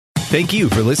Thank you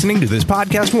for listening to this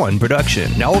Podcast One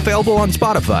production. Now available on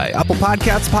Spotify, Apple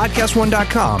Podcasts,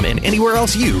 PodcastOne.com, and anywhere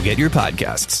else you get your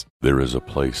podcasts. There is a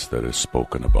place that is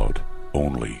spoken about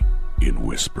only in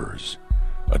whispers.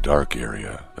 A dark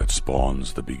area that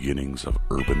spawns the beginnings of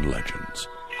urban legends.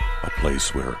 A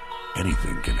place where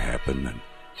anything can happen and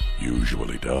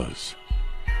usually does.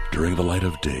 During the light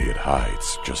of day, it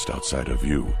hides just outside of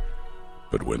view.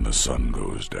 But when the sun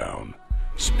goes down,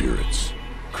 spirits,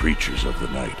 creatures of the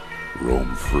night,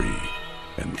 roam free,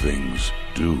 and things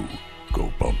do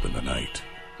go bump in the night.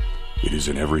 It is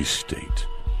in every state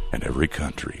and every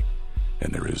country,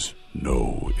 and there is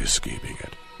no escaping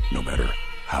it, no matter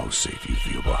how safe you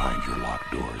feel behind your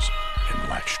locked doors and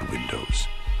latched windows.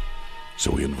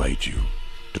 So we invite you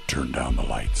to turn down the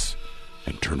lights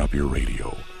and turn up your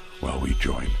radio while we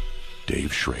join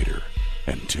Dave Schrader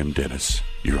and Tim Dennis,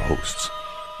 your hosts,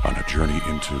 on a journey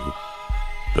into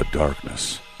the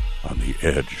darkness on the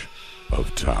edge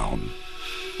of town.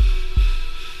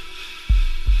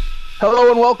 Hello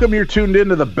and welcome. You're tuned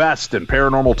into the best in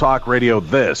paranormal talk radio.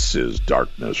 This is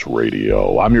Darkness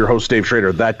Radio. I'm your host, Dave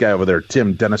Schrader. That guy over there,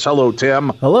 Tim Dennis. Hello, Tim.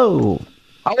 Hello.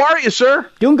 How are you, sir?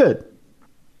 Doing good.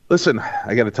 Listen,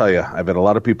 I got to tell you, I've had a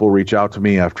lot of people reach out to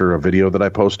me after a video that I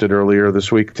posted earlier this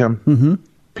week, Tim. Mm-hmm.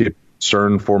 People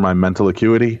concerned for my mental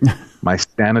acuity, my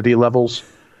sanity levels.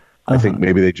 I think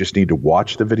maybe they just need to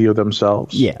watch the video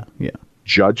themselves. Yeah.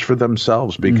 Judge for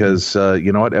themselves because,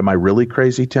 you know what, am I really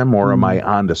crazy, Tim, or am I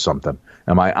onto something?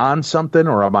 Am I on something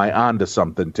or am I onto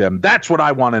something, Tim? That's what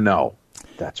I want to know.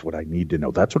 That's what I need to know.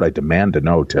 That's what I demand to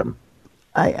know, Tim.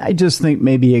 I just think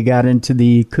maybe you got into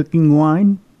the cooking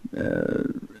wine.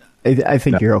 I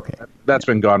think you're okay. That's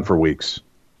been gone for weeks.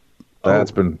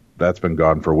 That's been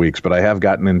gone for weeks. But I have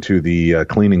gotten into the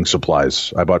cleaning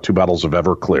supplies. I bought 2 bottles of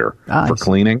Everclear for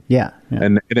cleaning. Yeah.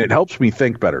 And it helps me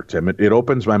think better, Tim. It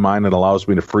opens my mind and allows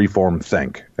me to freeform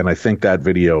think. And I think that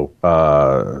video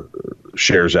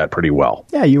shares that pretty well.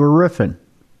 Yeah, you were riffing.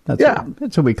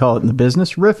 That's what we call it in the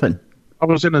business, riffing. I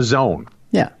was in a zone.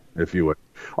 Yeah. If you would.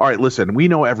 All right, listen, we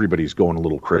know everybody's going a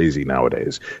little crazy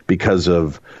nowadays because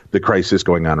of the crisis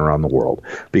going on around the world,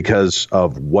 because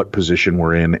of what position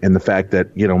we're in, and the fact that,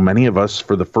 you know, many of us,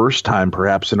 for the first time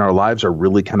perhaps in our lives, are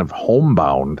really kind of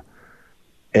homebound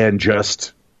and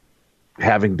just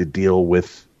having to deal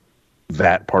with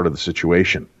that part of the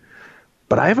situation.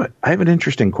 But I have an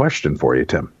interesting question for you,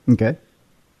 Tim. Okay.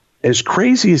 As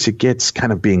crazy as it gets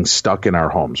kind of being stuck in our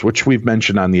homes, which we've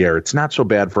mentioned on the air, it's not so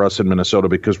bad for us in Minnesota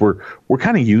because we're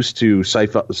kind of used to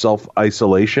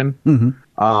self-isolation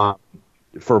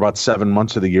for about 7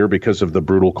 months of the year because of the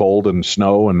brutal cold and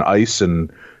snow and ice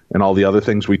and all the other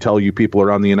things we tell you people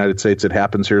around the United States it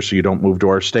happens here so you don't move to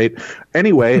our state.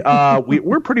 Anyway,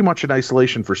 we're pretty much in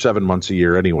isolation for 7 months a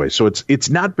year anyway, so it's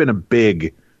not been a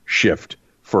big shift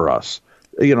for us.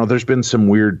 You know, there's been some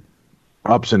weird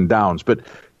ups and downs, but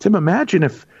Tim, imagine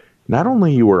if not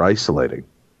only you were isolating,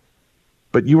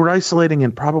 but you were isolating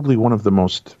in probably one of the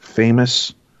most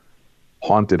famous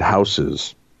haunted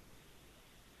houses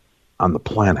on the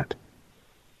planet.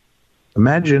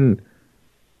 Imagine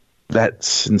that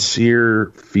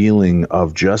sincere feeling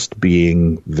of just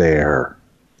being there,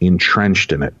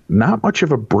 entrenched in it. Not much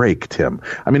of a break, Tim.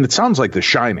 I mean, it sounds like The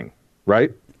Shining,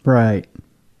 right? Right.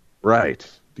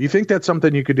 Do you think that's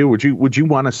something you could do? Would you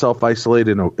want to self-isolate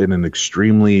in an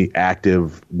extremely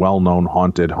active, well-known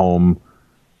haunted home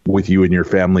with you and your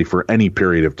family for any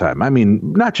period of time? I mean,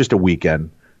 not just a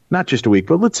weekend, not just a week,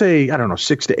 but let's say, I don't know,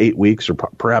 6 to 8 weeks or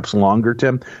perhaps longer,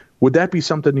 Tim. Would that be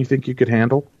something you think you could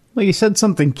handle? Well, you said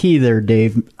something key there,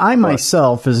 Dave. I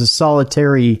myself, as a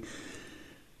solitary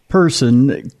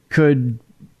person, could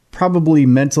probably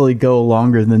mentally go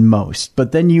longer than most.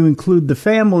 But then you include the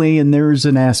family, and there's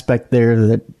an aspect there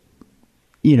that,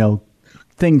 you know,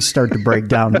 things start to break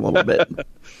down a little bit.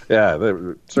 Yeah,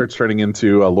 it starts turning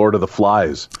into Lord of the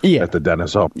Flies at the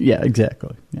Dennis home. Yeah,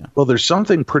 exactly. Yeah. Well, there's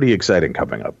something pretty exciting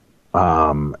coming up.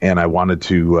 And I wanted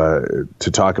to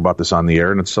talk about this on the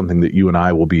air, and it's something that you and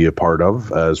I will be a part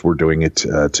of as we're doing it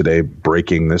today,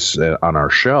 breaking this on our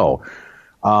show.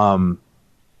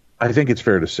 I think it's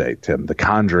fair to say, Tim, the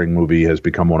Conjuring movie has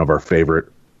become one of our favorite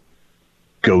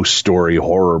ghost story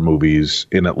horror movies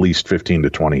in at least 15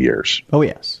 to 20 years. Oh,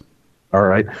 yes. All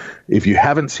right. If you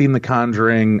haven't seen The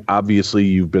Conjuring, obviously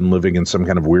you've been living in some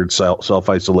kind of weird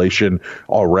self-isolation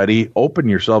already. Open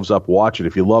yourselves up, watch it.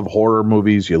 If you love horror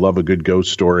movies, you love a good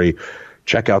ghost story,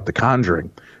 check out The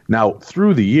Conjuring. Now,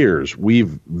 through the years,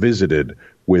 we've visited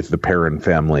with the Perron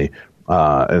family,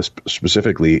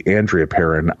 specifically Andrea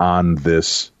Perron, on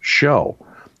this show.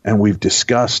 And we've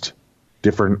discussed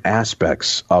different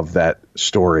aspects of that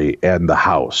story and the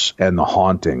house and the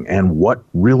haunting and what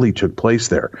really took place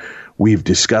there. We've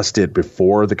discussed it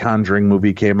before the Conjuring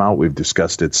movie came out. We've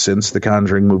discussed it since the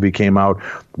Conjuring movie came out,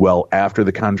 well after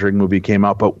the Conjuring movie came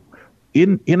out. But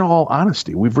in all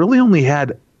honesty, we've really only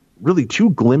had really two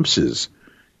glimpses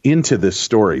into this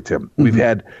story, Tim. Mm-hmm. We've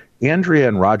had Andrea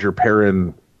and Roger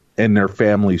Perrin and their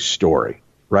family's story,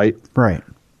 right? Right.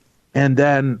 And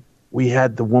then we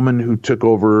had the woman who took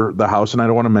over the house, and I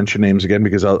don't want to mention names again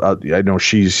because I know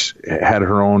she's had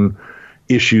her own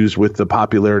issues with the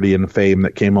popularity and fame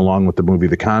that came along with the movie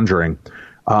The Conjuring.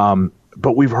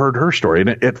 But we've heard her story, and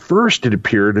at first it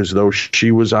appeared as though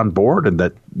she was on board and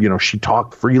that, you know, she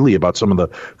talked freely about some of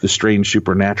the strange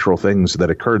supernatural things that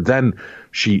occurred. Then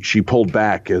she pulled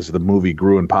back as the movie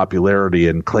grew in popularity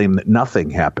and claimed that nothing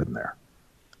happened there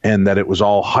and that it was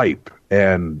all hype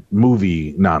and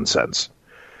movie nonsense.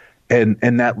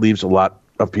 And that leaves a lot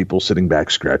of people sitting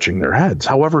back scratching their heads.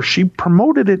 However, she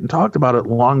promoted it and talked about it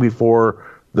long before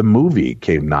the movie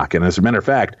came knocking. As a matter of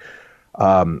fact,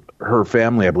 her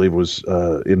family, I believe, was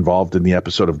involved in the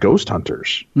episode of Ghost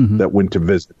Hunters that went to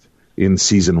visit in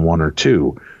season 1 or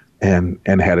 2 and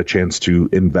had a chance to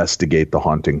investigate the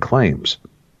haunting claims.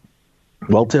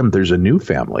 Well, Tim, there's a new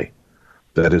family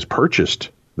that has purchased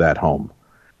that home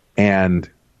and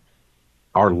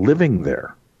are living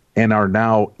there and are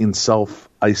now in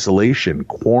self-isolation,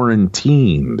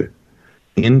 quarantined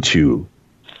into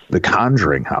the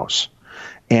Conjuring house.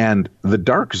 And the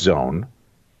Dark Zone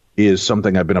is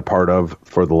something I've been a part of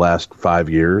for the last 5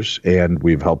 years, and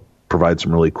we've helped provide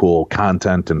some really cool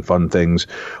content and fun things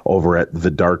over at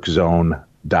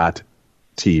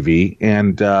thedarkzone.tv.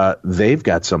 And they've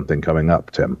got something coming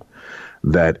up, Tim,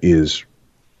 that is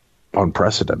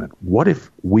unprecedented. What if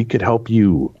we could help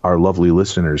you, our lovely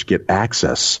listeners, get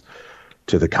access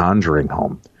to the Conjuring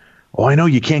home? Oh, I know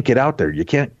you can't get out there. You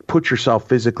can't put yourself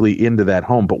physically into that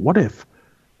home, but what if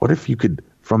you could,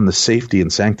 from the safety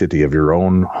and sanctity of your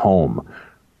own home,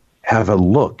 have a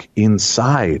look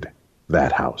inside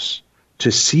that house to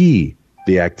see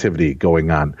the activity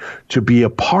going on, to be a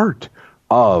part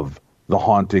of the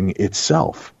haunting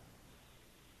itself?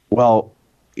 Well,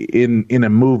 in a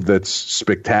move that's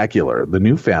spectacular, the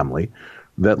new family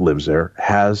that lives there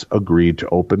has agreed to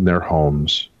open their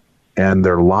homes and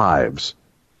their lives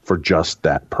for just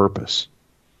that purpose.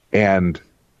 And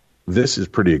this is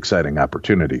pretty exciting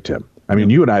opportunity, Tim. I mean,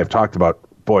 you and I have talked about,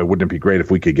 boy, wouldn't it be great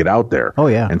if we could get out there? Oh,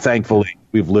 yeah. And thankfully,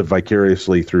 we've lived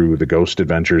vicariously through the Ghost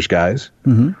Adventures guys,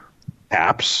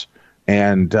 apps,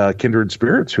 and Kindred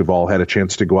Spirits, who've all had a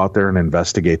chance to go out there and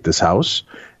investigate this house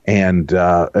and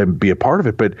be a part of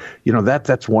it. But, you know,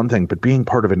 that's one thing. But being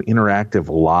part of an interactive,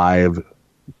 live,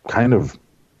 kind of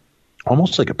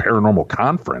almost like a paranormal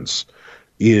conference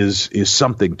is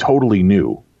something totally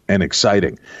new and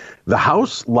exciting. The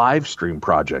House live stream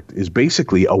project is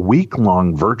basically a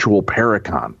week-long virtual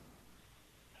Paracon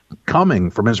coming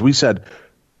from, as we said,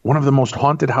 one of the most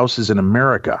haunted houses in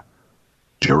America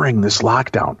during this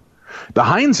lockdown. The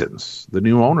Heinzens, the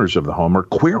new owners of the home, are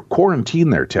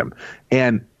quarantined there, Tim,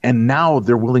 and now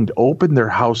they're willing to open their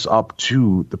house up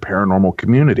to the paranormal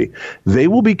community. They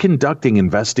will be conducting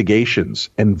investigations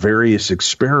and various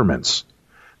experiments.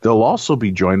 They'll also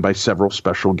be joined by several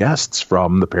special guests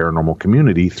from the paranormal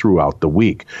community throughout the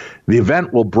week. The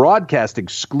event will broadcast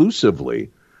exclusively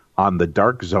on the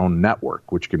Dark Zone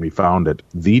Network, which can be found at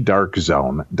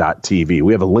thedarkzone.tv.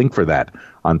 We have a link for that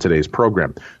on today's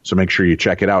program, so make sure you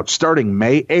check it out. Starting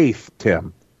May 8th,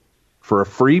 Tim, for a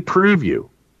free preview,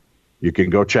 you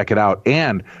can go check it out.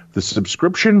 And the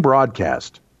subscription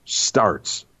broadcast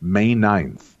starts May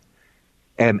 9th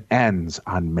and ends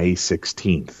on May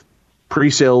 16th.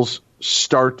 Pre-sales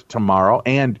start tomorrow,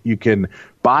 and you can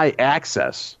buy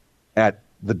access at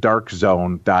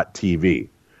thedarkzone.tv.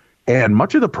 And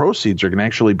much of the proceeds are going to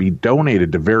actually be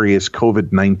donated to various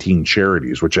COVID-19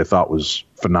 charities, which I thought was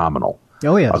phenomenal.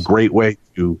 Oh, yes. A great way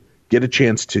to get a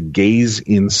chance to gaze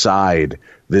inside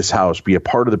this house, be a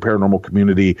part of the paranormal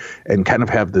community, and kind of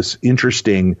have this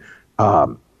interesting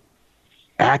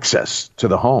access to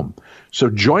the home. So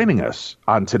joining us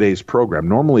on today's program,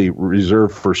 normally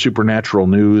reserved for supernatural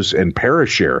news and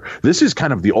Parashare, this is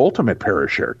kind of the ultimate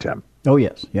Parashare, Tim. Oh,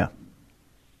 yes. Yeah.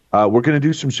 We're going to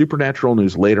do some supernatural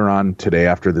news later on today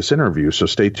after this interview, so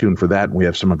stay tuned for that, and we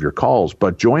have some of your calls.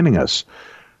 But joining us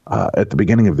at the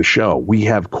beginning of the show, we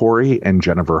have Cody and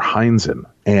Jennifer Heinzen,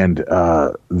 and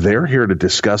they're here to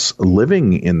discuss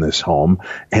living in this home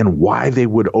and why they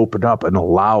would open up and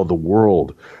allow the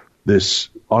world this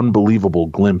unbelievable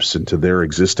glimpse into their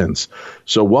existence.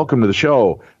 So welcome to the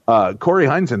show. Cody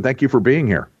Heinzen, thank you for being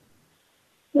here.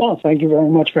 Well, thank you very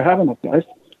much for having us, guys.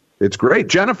 It's great.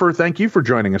 Jennifer, thank you for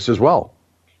joining us as well.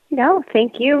 No,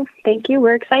 thank you. Thank you.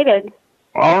 We're excited.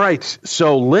 All right.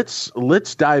 So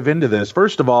let's dive into this.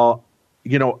 First of all,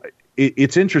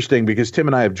 it's interesting because Tim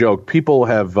and I have joked. People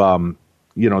have,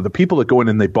 the people that go in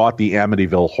and they bought the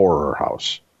Amityville horror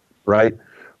house, right?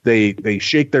 They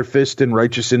shake their fist in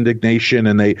righteous indignation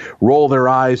and they roll their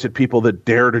eyes at people that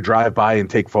dare to drive by and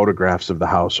take photographs of the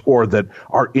house or that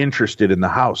are interested in the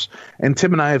house. And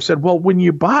Tim and I have said, well, when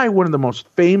you buy one of the most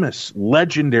famous,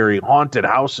 legendary haunted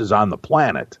houses on the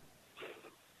planet,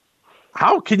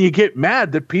 how can you get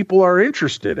mad that people are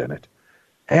interested in it?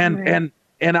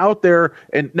 And out there,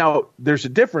 and now there's a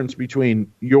difference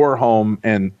between your home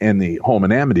and the home in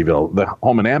Amityville. The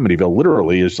home in Amityville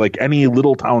literally is like any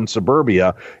little town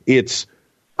suburbia. It's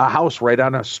a house right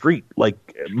on a street like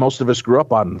most of us grew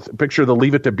up on. Picture the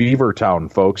Leave It to Beaver Town,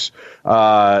 folks,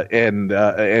 and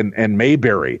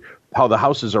Mayberry. How the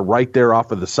houses are right there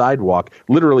off of the sidewalk.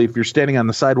 Literally, if you're standing on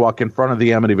the sidewalk in front of the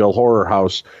Amityville Horror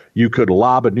House, you could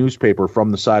lob a newspaper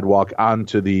from the sidewalk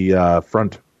onto the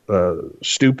front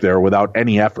stoop there without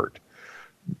any effort.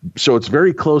 So it's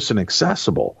very close and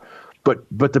accessible. But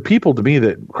the people to me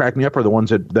that crack me up are the ones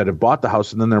that have bought the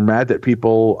house and then they're mad that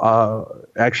people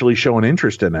actually show an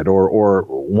interest in it or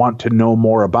want to know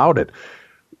more about it.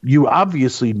 You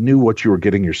obviously knew what you were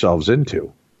getting yourselves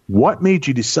into. What made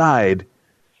you decide,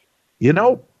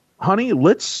 honey,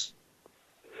 let's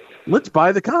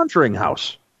buy the Conjuring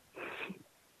house?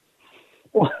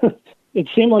 Well, it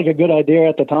seemed like a good idea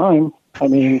at the time. I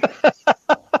mean,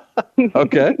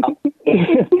 okay.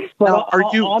 Now, were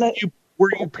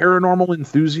you paranormal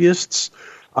enthusiasts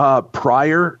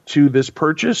prior to this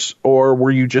purchase, or were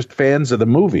you just fans of the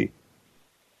movie?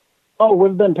 Oh,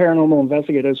 we've been paranormal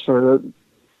investigators for the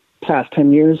past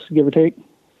 10 years, give or take.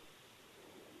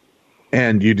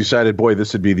 And you decided, boy,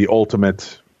 this would be the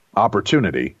ultimate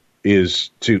opportunity, is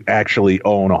to actually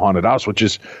own a haunted house, which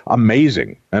is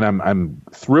amazing. And I'm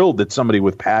thrilled that somebody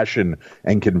with passion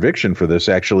and conviction for this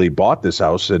actually bought this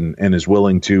house and is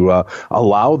willing to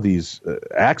allow these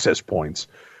access points.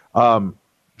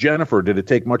 Jennifer, did it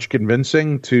take much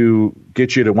convincing to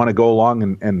get you to want to go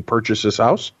along and purchase this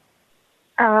house?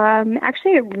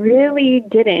 Actually, it really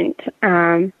didn't.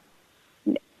 As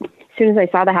soon as I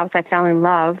saw the house, I fell in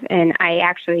love, and I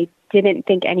actually didn't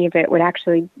think any of it would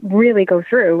actually really go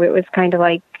through. It was kind of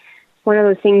like one of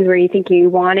those things where you think you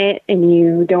want it and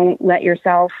you don't let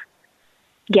yourself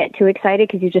get too excited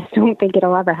because you just don't think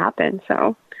it'll ever happen.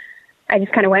 So I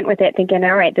just kind of went with it thinking,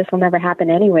 all right, this will never happen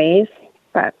anyways.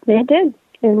 But it did,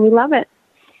 and we love it.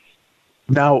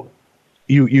 Now,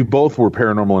 you both were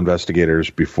paranormal investigators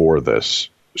before this.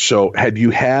 So had you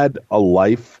had a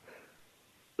life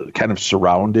kind of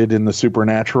surrounded in the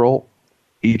supernatural,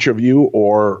 each of you,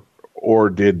 or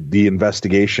did the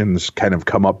investigations kind of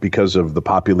come up because of the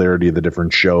popularity of the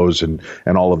different shows and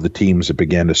all of the teams that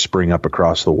began to spring up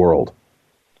across the world?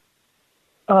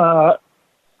 I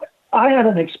had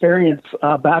an experience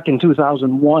back in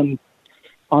 2001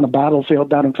 on a battlefield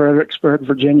down in Fredericksburg,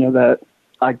 Virginia, that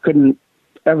I couldn't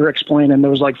ever explain, and there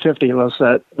was like 50 of us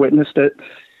that witnessed it.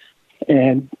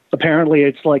 And apparently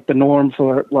it's like the norm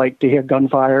for like to hear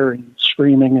gunfire and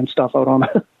screaming and stuff out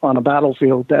on a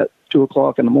battlefield at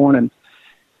 2:00 in the morning.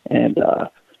 And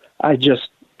I just,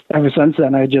 ever since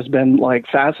then, I've just been like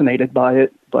fascinated by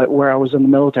it. But where I was in the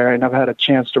military, I never had a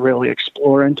chance to really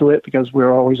explore into it because we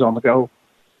were always on the go.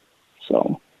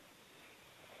 So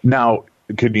now,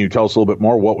 can you tell us a little bit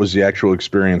more? What was the actual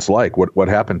experience like? What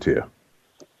happened to you?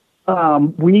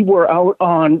 We were out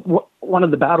on one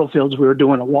of the battlefields. We were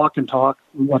doing a walk and talk.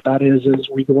 And what that is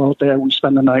we go out there, we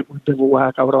spend the night, we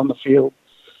bivouac out on the field.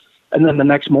 And then the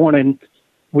next morning,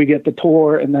 we get the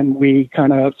tour, and then we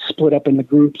kind of split up into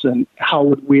groups and how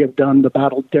would we have done the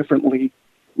battle differently,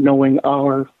 knowing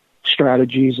our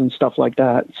strategies and stuff like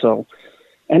that. So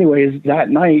anyways, that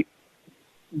night,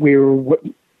 we were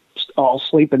all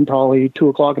sleeping, probably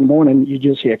 2:00 in the morning. You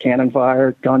just hear cannon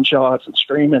fire, gunshots, and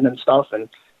screaming and stuff. And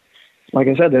like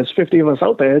I said, there's 50 of us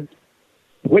out there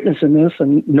witnessing this,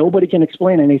 and nobody can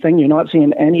explain anything. You're not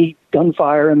seeing any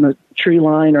gunfire in the tree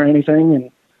line or anything.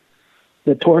 And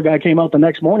the tour guy came out the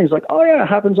next morning. He's like, oh, yeah, it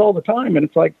happens all the time. And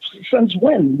it's like, since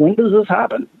when? When does this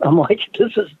happen? I'm like,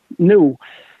 this is new.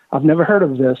 I've never heard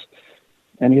of this.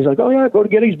 And he's like, oh, yeah, go to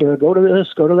Gettysburg, go to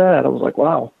this, go to that. I was like,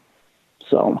 wow.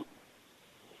 So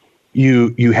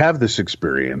You have this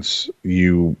experience.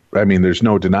 There's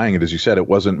no denying it. As you said, it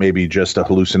wasn't maybe just a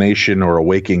hallucination or a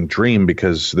waking dream,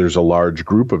 because there's a large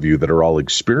group of you that are all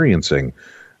experiencing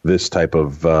this type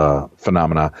of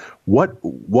phenomena. What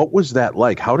was that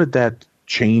like? How did that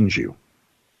change you?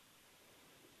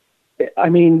 I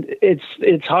mean,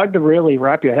 it's hard to really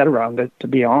wrap your head around it, to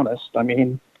be honest. I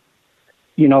mean,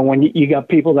 you know, when you got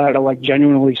people that are like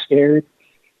genuinely scared,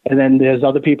 and then there's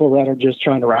other people that are just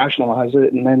trying to rationalize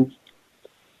it. And then,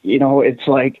 you know, it's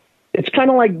kind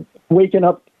of like waking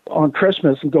up on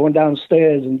Christmas and going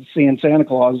downstairs and seeing Santa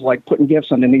Claus, like putting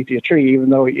gifts underneath your tree, even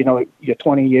though, you know, you're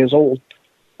 20 years old.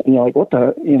 And you're like, what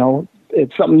the, you know,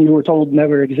 it's something you were told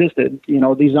never existed. You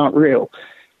know, these aren't real.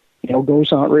 You know,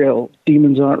 ghosts aren't real.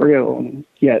 Demons aren't real. And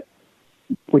yet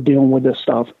we're dealing with this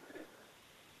stuff.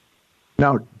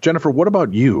 Now, Jennifer, what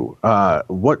about you?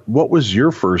 What was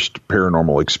your first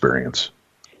paranormal experience?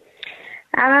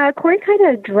 Corey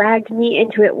kind of dragged me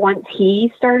into it once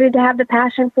he started to have the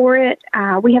passion for it.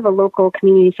 We have a local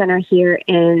community center here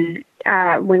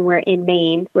when we're in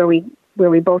Maine, where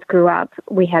we both grew up.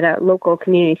 We had a local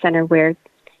community center where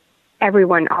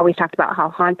everyone always talked about how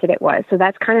haunted it was. So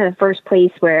that's kind of the first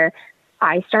place where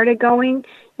I started going.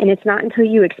 And it's not until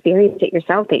you experience it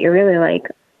yourself that you're really like,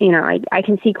 you know, I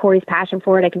can see Corey's passion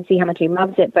for it. I can see how much he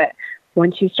loves it. But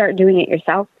once you start doing it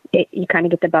yourself, you kind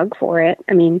of get the bug for it.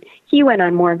 I mean, he went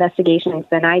on more investigations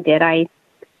than I did. I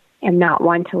am not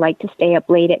one to like to stay up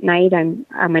late at night. I'm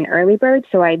an early bird,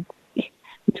 so I'm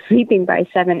sleeping by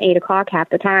 7, 8 o'clock half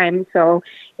the time. So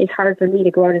it's hard for me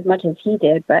to go out as much as he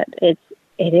did. But it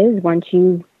is once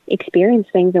you experience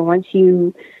things and once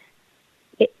you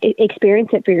experience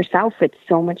it for yourself, it's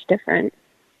so much different.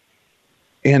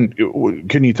 And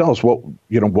can you tell us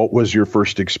what was your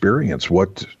first experience?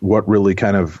 What really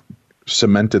kind of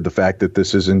cemented the fact that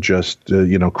this isn't just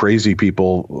crazy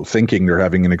people thinking they're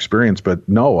having an experience, but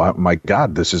no, my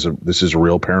God, this is a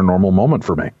real paranormal moment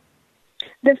for me.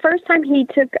 The first time he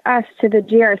took us to the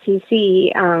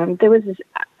GRCC, it was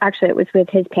with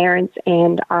his parents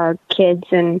and our kids,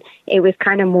 and it was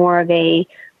kind of more of a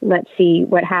let's see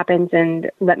what happens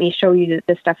and let me show you that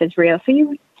this stuff is real. So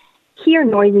you hear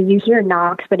noises, you hear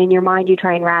knocks, but in your mind you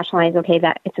try and rationalize, okay,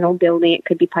 that it's an old building, it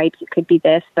could be pipes, it could be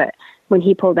this. But when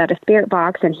he pulled out a spirit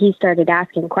box and he started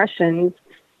asking questions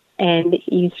and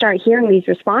you start hearing these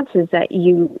responses that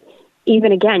you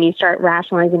start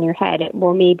rationalizing in your head.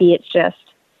 Well, maybe it's just,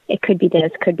 it could be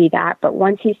this, could be that. But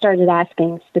once he started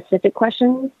asking specific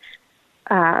questions,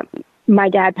 my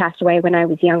dad passed away when I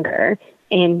was younger.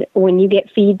 And when you get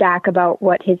feedback about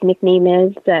what his nickname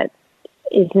is, that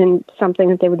isn't something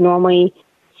that they would normally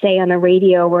say on the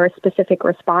radio or specific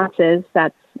responses,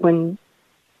 that's when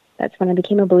I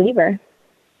became a believer.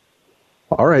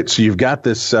 All right. So you've got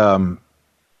this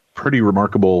pretty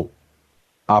remarkable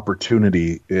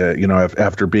opportunity,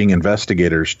 after being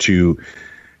investigators, to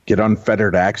get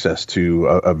unfettered access to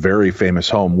a very famous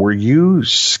home. Were you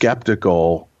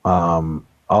skeptical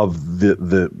of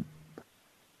the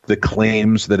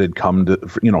claims that had come to,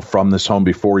 from this home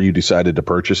before you decided to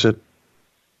purchase it?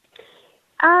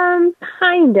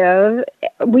 Kind of.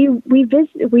 We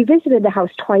visited the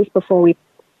house twice before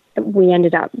we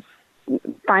ended up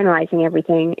finalizing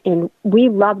everything, and we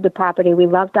loved the property. We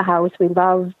loved the house. We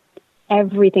loved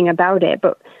everything about it.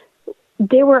 But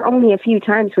there were only a few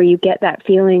times where you get that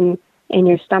feeling in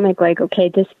your stomach, like, okay,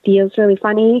 this feels really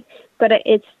funny, but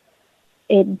it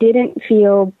didn't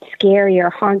feel scary or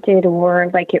haunted or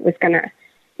like it was gonna.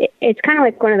 It's kind of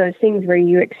like one of those things where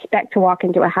you expect to walk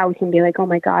into a house and be like, oh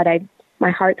my God, my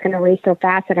heart's going to race so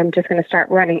fast that I'm just going to start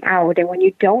running out. And when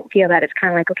you don't feel that, it's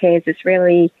kind of like, okay, is this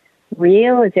really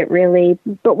real? Is it really?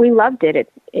 But we loved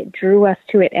it. It drew us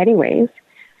to it anyways.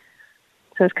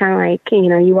 So it's kind of like,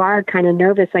 you are kind of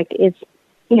nervous, like,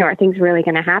 are things really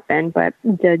going to happen? But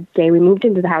the day we moved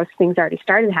into the house, things already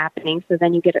started happening. So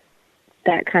then you get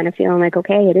that kind of feeling like,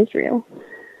 okay, it is real.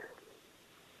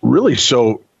 Really?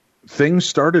 So things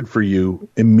started for you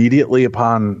immediately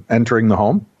upon entering the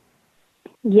home?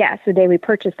 Yes, the day we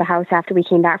purchased the house after we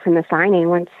came back from the signing,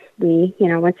 once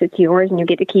it's yours and you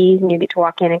get the keys and you get to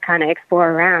walk in and kind of explore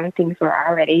around, things were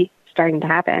already starting to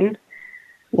happen.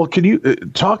 Well, can you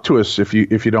talk to us, if you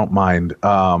don't mind?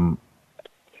 I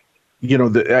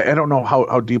don't know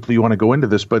how deeply you want to go into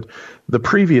this, but the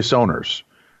previous owners,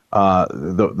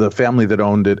 the family that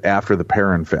owned it after the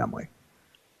Perrin family,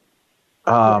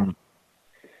 were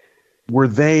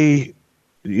they...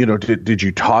 did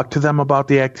you talk to them about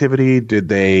the activity? Did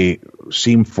they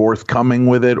seem forthcoming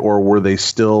with it, or were they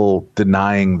still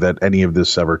denying that any of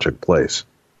this ever took place?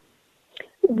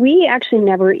 We actually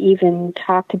never even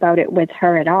talked about it with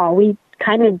her at all. We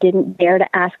kind of didn't dare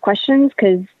to ask questions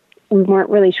because we weren't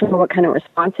really sure what kind of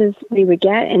responses we would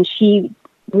get, and she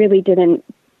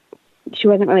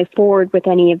wasn't really forward with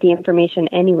any of the information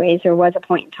anyways. There was a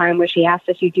point in time where she asked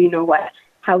us, you do know what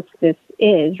house this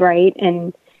is, right?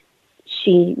 And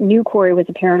she knew Corey was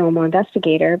a paranormal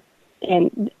investigator,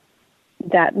 and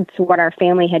that's what our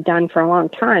family had done for a long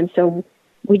time. So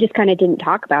we just kind of didn't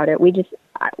talk about it. We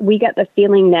got the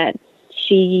feeling that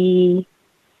she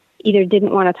either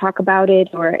didn't want to talk about it,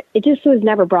 or it just was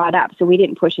never brought up. So we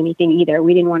didn't push anything either.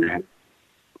 We didn't want to,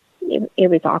 it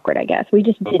was awkward, I guess. We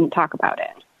just didn't talk about it.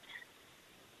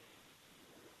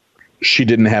 She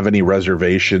didn't have any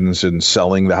reservations in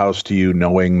selling the house to you,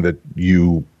 knowing that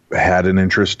you had an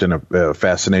interest in a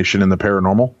fascination in the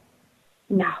paranormal?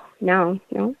 No.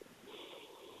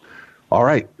 All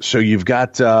right. So you've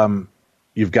got the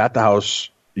house.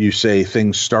 You say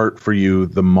things start for you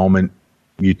the moment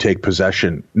you take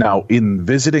possession. Now, in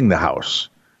visiting the house,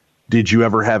 did you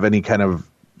ever have any kind of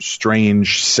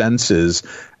strange senses?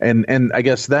 And I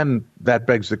guess then that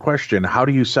begs the question, how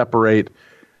do you separate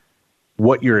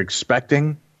what you're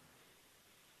expecting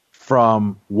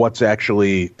from what's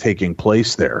actually taking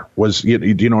place there? Do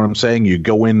you know what I'm saying? You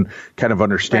go in kind of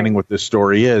understanding what this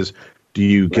story is. Do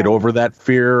you get over that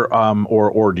fear,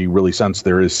 or do you really sense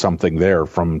there is something there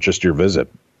from just your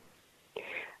visit?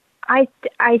 I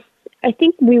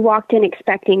think we walked in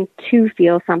expecting to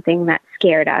feel something that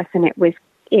scared us, and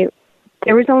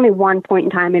there was only one point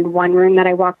in time in one room that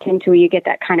I walked into where you get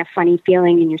that kind of funny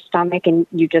feeling in your stomach, and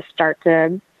you just start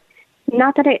to,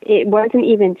 not that it wasn't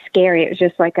even scary, it was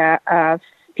just like a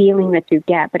feeling that you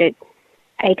get, but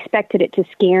I expected it to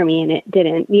scare me, and it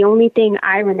didn't. The only thing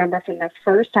I remember from the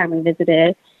first time we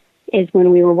visited is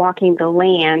when we were walking the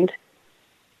land.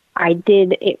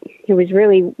 It was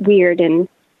really weird, and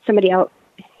somebody else,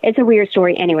 it's a weird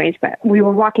story anyways, but we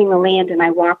were walking the land, and I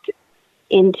walked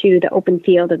into the open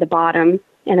field at the bottom,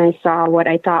 and I saw what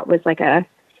I thought was like a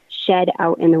shed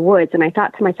out in the woods, and I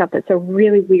thought to myself, that's a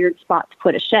really weird spot to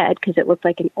put a shed, because it looked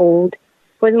like it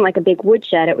wasn't like a big wood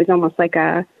shed, it was almost like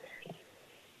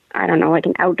like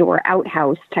an outdoor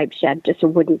outhouse type shed, just a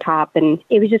wooden top, and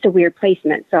it was just a weird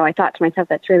placement. So I thought to myself,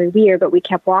 that's really weird, but we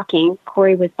kept walking.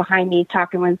 Corey was behind me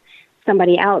talking with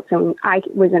somebody else, and I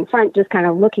was in front just kind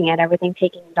of looking at everything,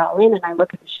 taking it all in, and I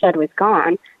looked at the shed was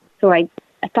gone. So I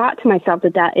thought to myself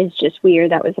that is just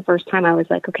weird. That was the first time I was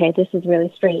like, okay, this is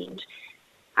really strange.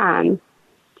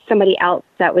 Somebody else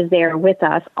that was there with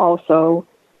us also,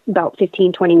 about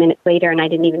 15, 20 minutes later, and I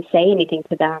didn't even say anything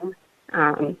to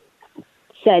them,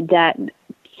 said that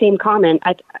same comment.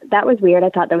 That was weird. I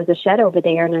thought there was a shed over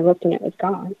there, and I looked and it was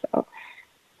gone. So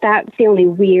that's the only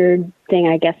weird thing,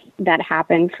 I guess, that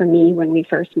happened for me when we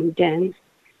first moved in.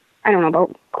 I don't know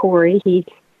about Corey.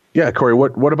 Yeah, Corey,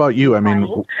 what about you? I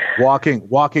mean,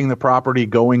 walking the property,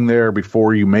 going there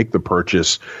before you make the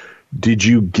purchase, did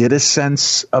you get a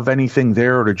sense of anything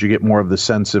there, or did you get more of the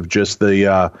sense of just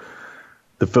the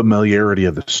familiarity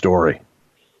of the story?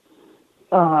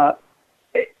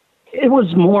 It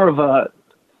was more of a,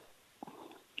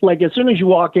 like, as soon as you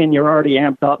walk in, you're already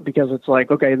amped up, because it's like,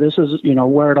 okay, this is,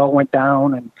 where it all went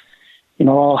down, and,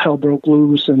 all hell broke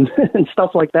loose and, and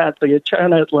stuff like that. So you're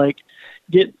trying to, like,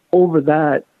 get over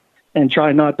that and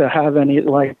try not to have any,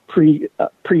 like,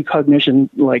 precognition,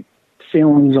 like,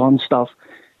 feelings on stuff.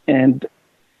 And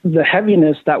the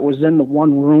heaviness that was in the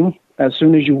one room, as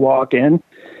soon as you walk in,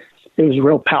 it was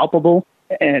real palpable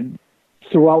and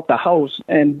throughout the house.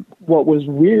 And what was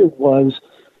weird was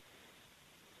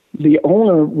the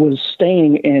owner was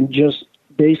staying in just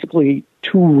basically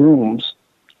 2 rooms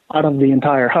out of the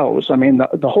entire house. I mean,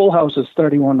 the whole house is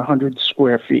 3,100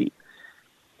 square feet.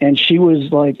 And she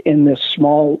was like in this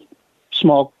small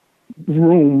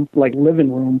room, like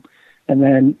living room, and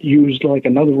then used like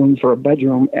another room for a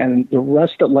bedroom. And the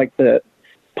rest of, like, the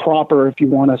proper, if you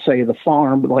want to say the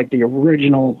farm, but like the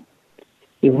original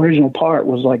part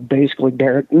was like basically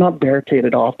not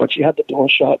barricaded off, but she had the door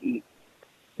shut and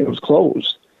it was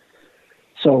closed.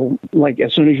 So, like,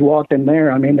 as soon as you walked in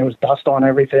there, I mean, there was dust on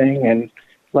everything, and,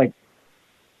 like,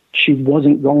 she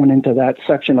wasn't going into that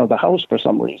section of the house for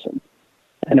some reason.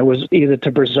 And it was either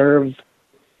to preserve,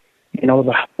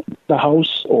 the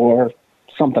house or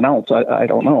something else. I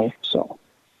don't know. So.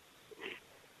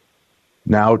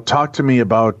 Now, talk to me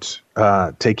about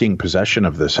taking possession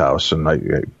of this house. And I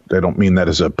don't mean that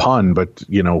as a pun, but,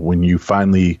 when you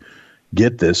finally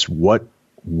get this, what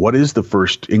is the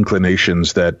first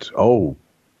inclinations that, oh,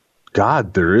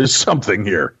 God, there is something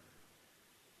here?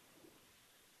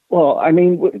 Well, I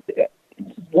mean,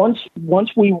 once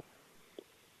we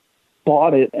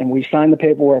bought it and we signed the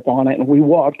paperwork on it and we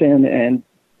walked in, and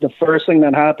the first thing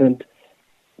that happened,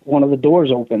 one of the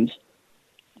doors opens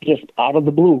just out of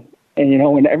the blue. And,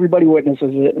 and everybody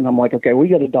witnesses it. And I'm like, okay, we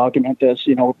got to document this,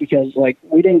 because, like,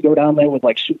 we didn't go down there with,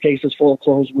 like, suitcases full of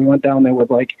clothes. We went down there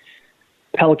with, like,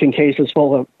 Pelican cases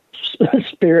full of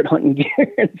spirit hunting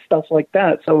gear and stuff like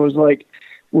that. So it was like,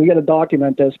 we got to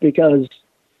document this, because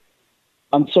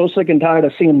I'm so sick and tired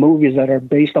of seeing movies that are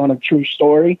based on a true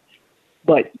story,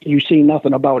 but you see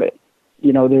nothing about it.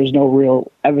 You know, there's no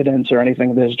real evidence or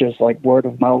anything. There's just like word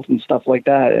of mouth and stuff like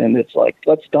that. And it's like,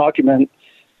 let's document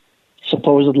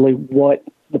supposedly what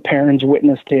the parents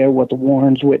witnessed here, what the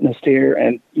Warrens witnessed here,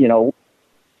 and, you know,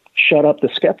 shut up the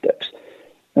skeptics.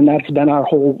 And that's been our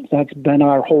whole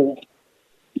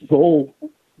goal,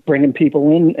 bringing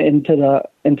people into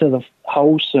the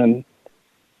house, and,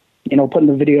 you know,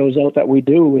 putting the videos out that we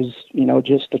do is, you know,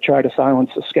 just to try to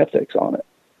silence the skeptics on it.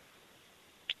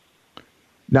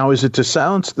 Now, is it to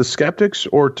silence the skeptics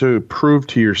or to prove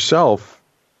to yourself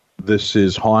this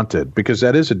is haunted? Because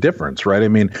that is a difference, right? I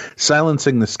mean,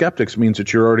 silencing the skeptics means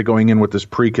that you're already going in with this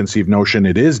preconceived notion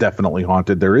it is definitely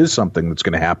haunted. There is something that's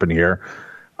going to happen here.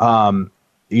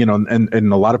 You know,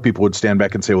 and a lot of people would stand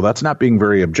back and say, well, that's not being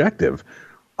very objective.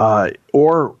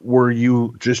 Or were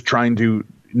you just trying to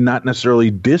not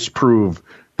necessarily disprove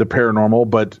the paranormal,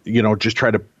 but, you know, just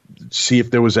try to see if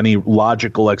there was any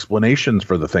logical explanations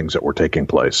for the things that were taking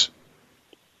place?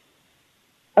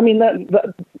 I mean,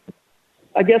 that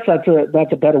I guess that's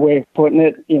a better way of putting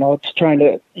it. You know, it's trying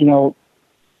to, you know,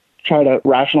 try to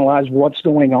rationalize what's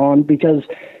going on, because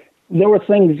there were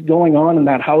things going on in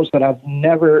that house that I've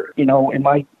never, you know, in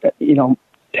my, you know,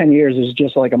 10 years is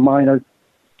just like a minor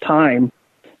time,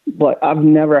 but I've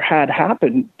never had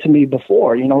happen to me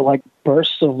before, you know, like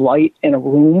bursts of light in a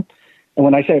room. And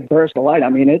when I say burst of light, I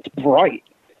mean, it's bright.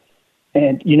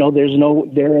 And, you know, there is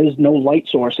no light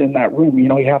source in that room. You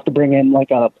know, you have to bring in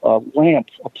like a lamp,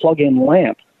 a plug-in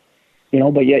lamp, you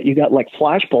know, but yet you got like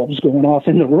flash bulbs going off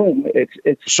in the room.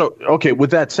 It's so, okay.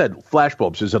 With that said, flash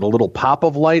bulbs, is it a little pop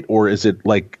of light, or is it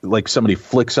like somebody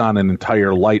flicks on an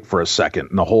entire light for a second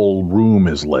and the whole room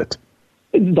is lit?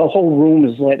 The whole room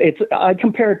is lit. I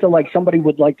compare it to like somebody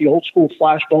with like the old school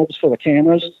flash bulbs for the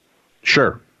cameras.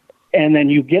 Sure. And then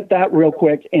you get that real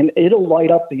quick and it'll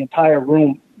light up the entire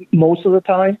room most of the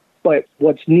time. But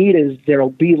what's neat is there'll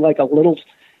be like a little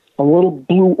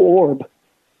blue orb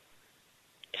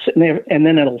sitting there, and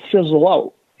then it'll fizzle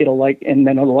out. And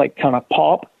then it'll like kind of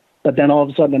pop, but then all of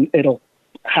a sudden it'll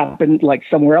happen like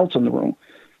somewhere else in the room.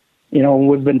 You know,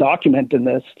 we've been documenting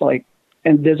this, like,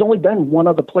 and there's only been one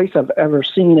other place I've ever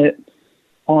seen it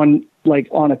on a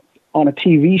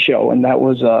TV show, and that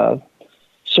was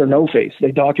Sir No Face.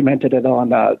 They documented it on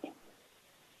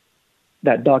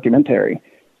that documentary.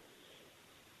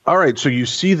 All right, so you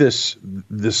see this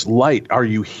light. Are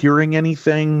you hearing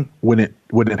anything when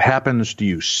it happens? Do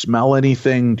you smell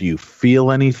anything? Do you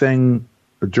feel anything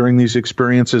during these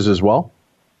experiences as well?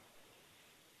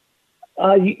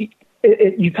 You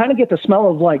kind of get the smell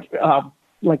of like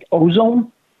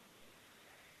ozone.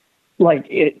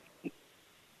 If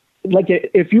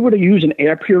you were to use an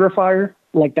air purifier,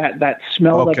 like that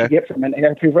smell that you get from an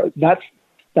air purifier,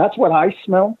 that's what I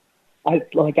smell. I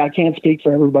can't speak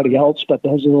for everybody else, but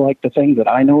those are like the things that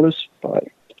I notice. But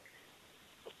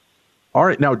all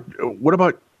right, now what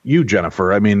about you,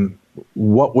 Jennifer? I mean,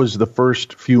 what was the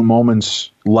first few moments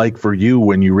like for you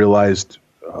when you realized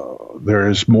there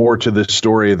is more to this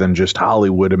story than just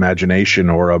Hollywood imagination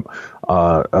or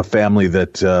a family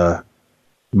that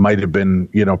might have been,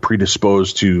 you know,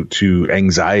 predisposed to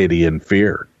anxiety and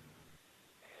fear?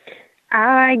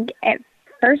 At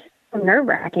first,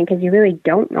 nerve-wracking because you really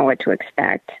don't know what to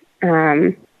expect.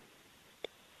 I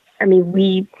mean,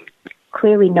 we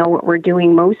clearly know what we're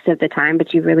doing most of the time,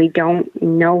 but you really don't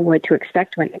know what to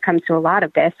expect when it comes to a lot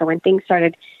of this. So when things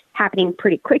started happening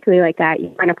pretty quickly like that,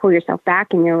 you kind of pull yourself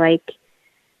back and you're like,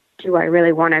 do I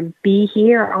really want to be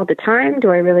here all the time? Do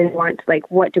I really want to,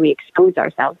 like, what do we expose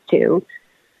ourselves to?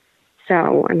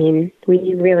 So, I mean,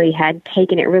 we really had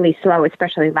taken it really slow,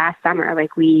 especially last summer.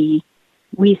 Like, we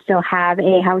still have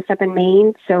a house up in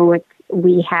Maine, so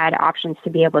we had options to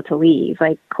be able to leave.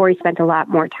 Like, Corey spent a lot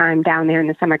more time down there in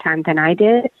the summertime than I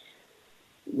did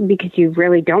because you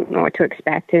really don't know what to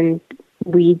expect, and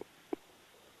we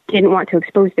didn't want to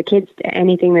expose the kids to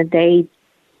anything that they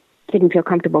didn't feel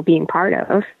comfortable being part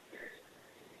of.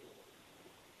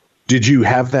 Did you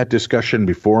have that discussion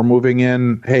before moving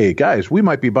in? Hey, guys, we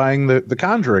might be buying the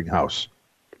Conjuring house.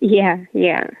 Yeah.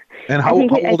 And how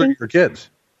old are your kids?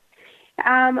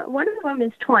 One of them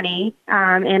is 20,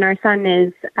 and our son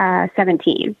is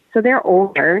 17. So they're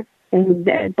older,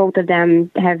 and both of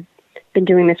them have been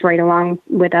doing this right along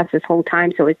with us this whole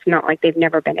time, so it's not like they've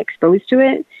never been exposed to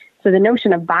it. So the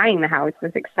notion of buying the house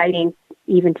was exciting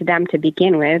even to them to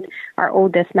begin with. Our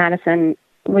oldest, Madison,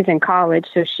 was in college,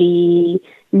 so she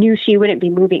knew she wouldn't be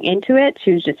moving into it.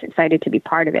 She was just excited to be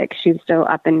part of it because she was still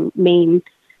up in Maine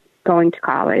going to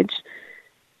college.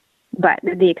 But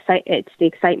it's the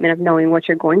excitement of knowing what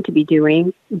you're going to be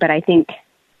doing. But I think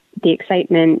the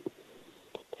excitement,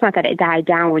 it's not that it died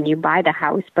down when you buy the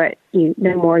house, but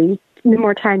the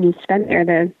more time you spend there,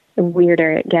 the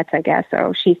weirder it gets, I guess.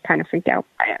 So she's kind of freaked out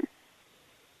by it.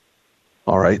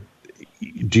 All right.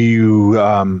 Do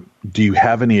you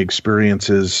have any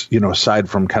experiences, aside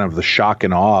from kind of the shock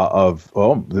and awe of,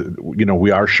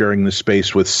 we are sharing this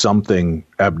space with something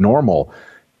abnormal?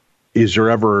 Is there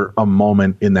ever a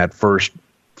moment in that first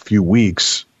few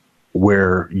weeks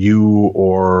where you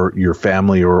or your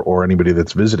family or anybody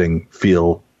that's visiting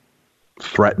feel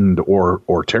threatened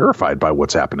or terrified by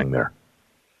what's happening there?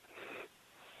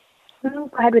 Well,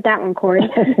 go ahead with that one, Corey.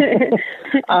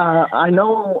 I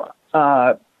know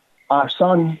our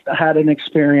son had an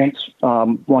experience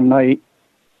one night,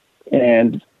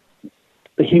 and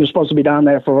he was supposed to be down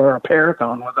there for a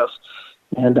Paracon with us,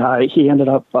 and he ended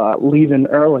up leaving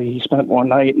early. He spent one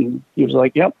night, and he was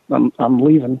like, "Yep, I'm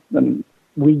leaving." And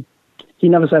he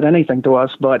never said anything to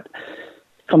us, but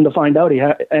come to find out, he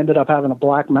ended up having a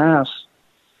black mass,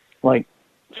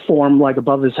 form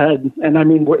above his head. And I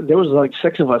mean, there was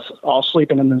 6 of us all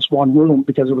sleeping in this one room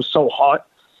because it was so hot.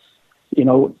 The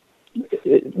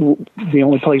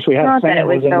only place we had not fan that it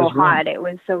was so hot, room. it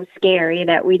was so scary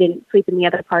that we didn't sleep in the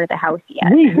other part of the house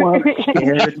yet. We weren't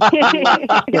scared.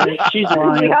 She's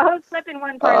lying. We all slept in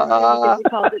one part of the room because we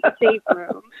called it the safe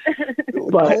room.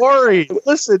 But, Corey,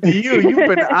 listen to you. You've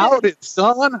been outed,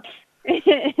 son.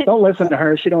 Don't listen to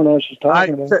her. She don't know what she's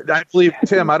talking about. I believe,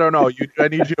 Tim, I don't know. I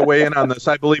need you to weigh in on this.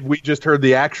 I believe we just heard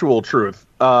the actual truth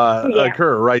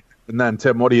occur, right? And then,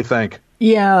 Tim, what do you think?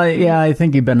 Yeah, I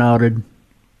think you've been outed.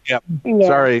 Yep. Yeah.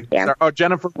 Sorry. Oh,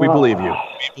 Jennifer, we believe you.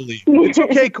 We believe you. It's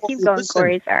okay, Corey. Keep going, Listen,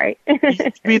 Corey. Sorry. you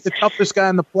can be the toughest guy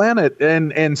on the planet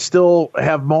and still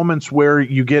have moments where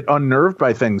you get unnerved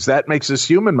by things. That makes us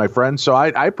human, my friend. So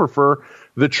I prefer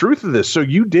the truth of this. So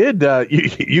you did,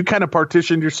 you kind of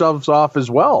partitioned yourselves off as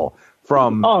well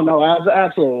from. Oh, no,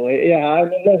 absolutely. Yeah, I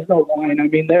mean, there's no line. I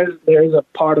mean, there's a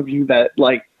part of you that,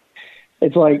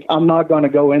 it's I'm not going to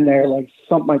go in there,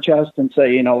 thump my chest and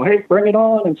say, hey, bring it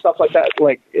on and stuff like that.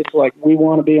 It's we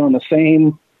want to be on the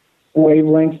same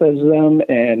wavelength as them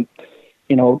and,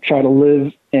 try to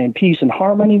live in peace and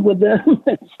harmony with them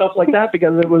and stuff like that.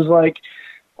 Because it was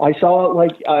I saw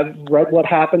it, I've read what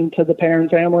happened to the parent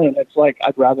family, and it's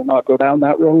I'd rather not go down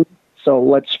that road. So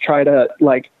let's try to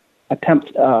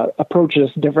attempt, approach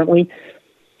this differently.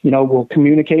 We'll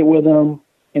communicate with them,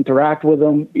 interact with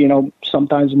them.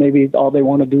 Sometimes maybe all they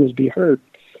want to do is be heard.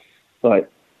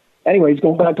 But anyways,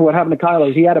 going back to what happened to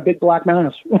Kyler, he had a big black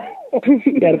mass.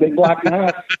 He had a big black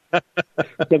mass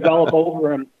develop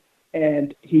over him,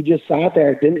 and he just sat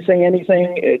there, didn't say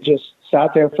anything. It just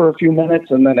sat there for a few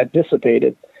minutes, and then it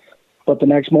dissipated. But the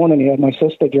next morning, he had my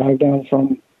sister drive down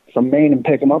from Maine and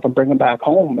pick him up and bring him back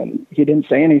home, and he didn't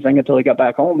say anything until he got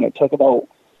back home, and it took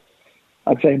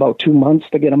I'd say about 2 months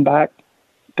to get him back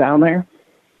down there.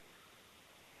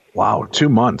 Wow, 2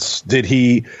 months. Did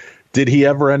he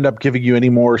ever end up giving you any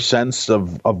more sense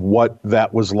of what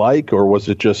that was like, or was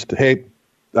it just, hey,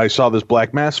 I saw this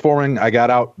black mass forming, I got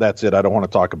out, that's it, I don't want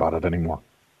to talk about it anymore?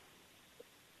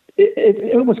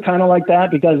 It was kind of like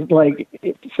that, because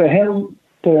for him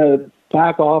to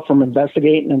back off from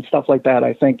investigating and stuff like that,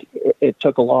 I think it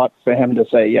took a lot for him to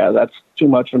say, yeah, that's too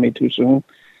much for me too soon.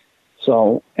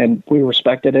 So, and we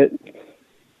respected it.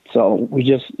 So we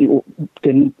just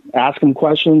didn't ask him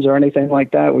questions or anything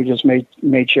like that. We just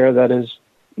made sure that his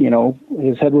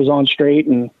head was on straight,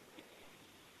 and,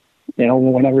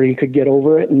 whenever he could get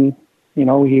over it, and,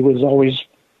 he was always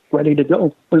ready to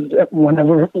go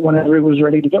whenever he was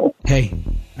ready to go. Hey,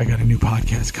 I got a new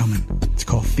podcast coming. It's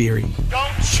called Theory.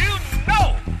 Don't you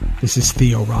know? This is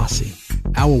Theo Rossi.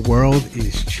 Our world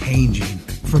is changing.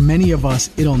 For many of us,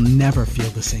 it'll never feel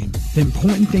the same. The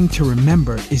important thing to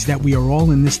remember is that we are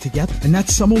all in this together. And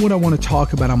that's some of what I want to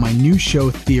talk about on my new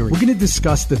show, Theory. We're going to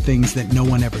discuss the things that no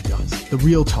one ever does. The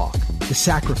real talk, the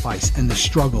sacrifice, and the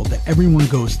struggle that everyone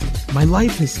goes through. My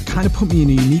life has kind of put me in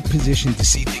a unique position to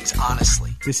see things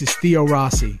honestly. This is Theo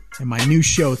Rossi, and my new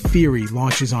show, Theory,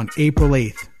 launches on April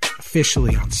 8th,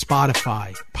 officially on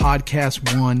Spotify,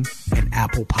 Podcast One, and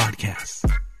Apple Podcasts.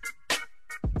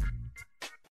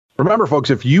 Remember, folks,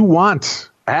 if you want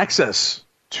access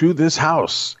to this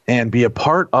house and be a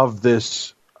part of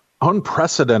this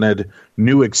unprecedented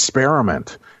new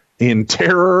experiment in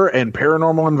terror and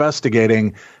paranormal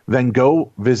investigating, then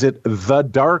go visit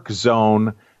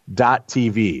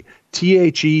thedarkzone.tv.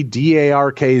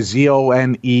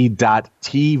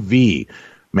 TheDarkzone.tv.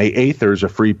 May 8th, there's a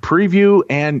free preview,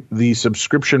 and the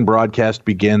subscription broadcast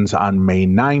begins on May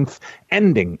 9th,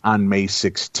 ending on May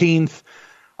 16th.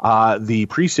 The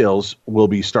pre-sales will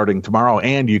be starting tomorrow,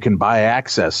 and you can buy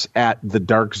access at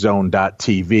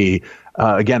thedarkzone.tv.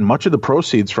 Again, much of the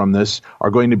proceeds from this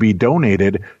are going to be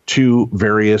donated to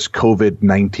various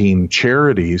COVID-19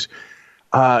 charities.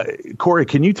 Corey,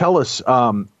 can you tell us,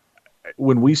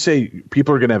 when we say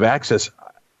people are going to have access,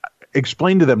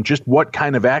 explain to them just what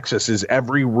kind of access. Is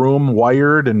every room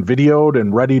wired and videoed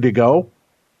and ready to go?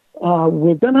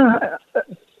 We're gonna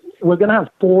have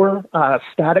 4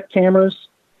 static cameras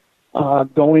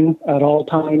going at all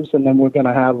times, and then we're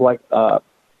gonna have like a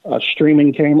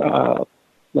streaming camera,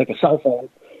 like a cell phone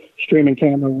streaming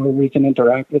camera, where we can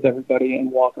interact with everybody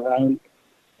and walk around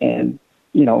and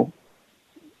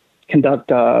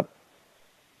conduct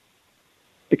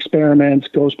experiments,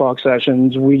 ghost box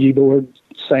sessions, Ouija board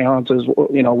seances,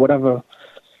 whatever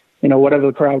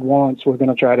the crowd wants, we're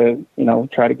going to try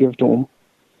to give to them.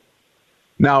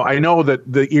 Now, I know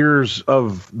that the ears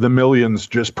of the millions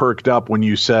just perked up when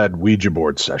you said Ouija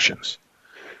board sessions.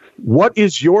 What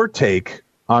is your take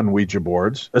on Ouija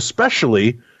boards,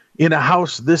 especially in a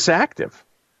house this active?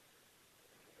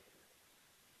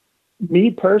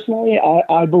 Me personally,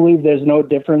 I believe there's no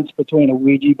difference between a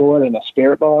Ouija board and a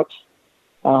spirit box.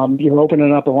 You're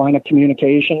opening up a line of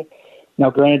communication. Now,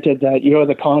 granted that you're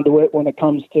the conduit when it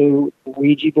comes to the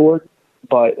Ouija board,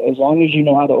 but as long as you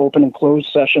know how to open and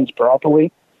close sessions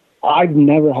properly, I've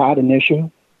never had an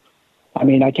issue. I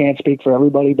mean, I can't speak for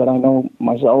everybody, but I know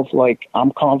myself, like,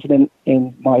 I'm confident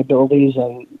in my abilities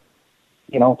and,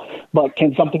 but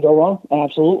can something go wrong?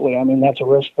 Absolutely. I mean, that's a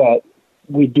risk that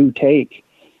we do take,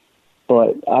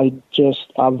 but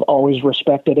I've always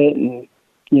respected it and,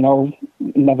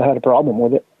 never had a problem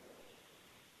with it.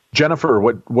 Jennifer,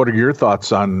 what are your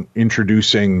thoughts on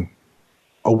introducing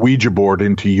a Ouija board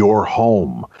into your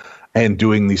home and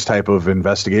doing these type of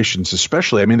investigations?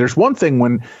 Especially, I mean, there's one thing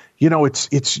when,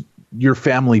 it's your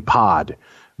family pod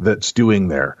that's doing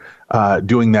that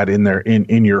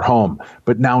in your home.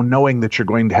 But now knowing that you're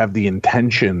going to have the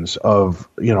intentions of,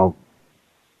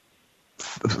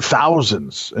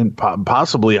 thousands and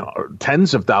possibly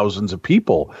tens of thousands of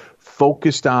people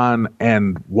focused on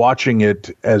and watching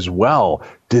it as well,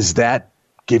 does that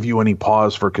give you any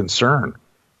pause for concern?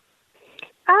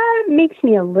 It makes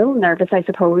me a little nervous, I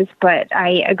suppose, but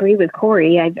I agree with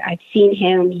Corey. I've seen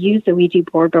him use the Ouija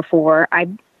board before. I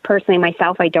personally,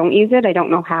 myself, I don't use it. I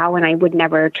don't know how, and I would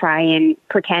never try and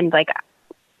pretend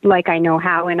like I know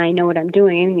how and I know what I'm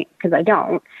doing, because I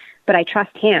don't. But I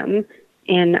trust him,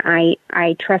 and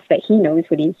I trust that he knows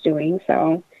what he's doing,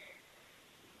 so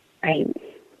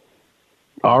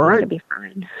all right. It'll be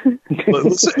fine.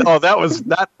 That was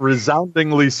not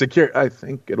resoundingly secure. I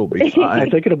think it'll be fine. I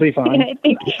think it'll be fine. I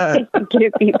think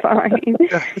it'll be fine.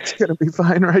 It's going to be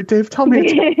fine, right, Dave? Tell me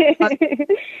it's fine.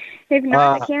 If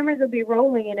not, the cameras will be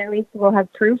rolling, and at least we'll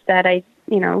have proof that I,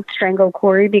 strangled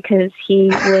Corey because he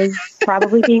was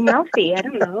probably being mouthy. I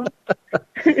don't know.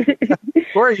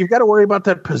 Corey, you've got to worry about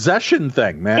that possession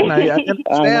thing, man. I understand.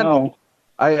 I know.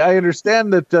 I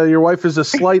understand that your wife is a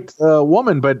slight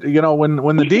woman, but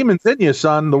when the demon's in you,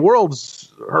 son, the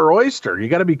world's her oyster. You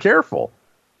got to be careful.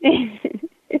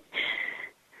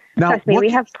 Now, trust me, we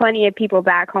have plenty of people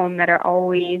back home that are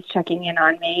always checking in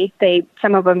on me.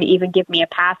 Some of them even give me a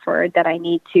password that I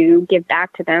need to give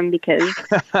back to them because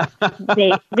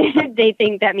they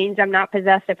think that means I'm not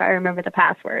possessed if I remember the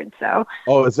password. So.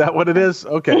 Oh, is that what it is?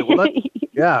 Okay. Well,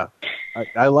 yeah,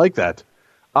 I like that.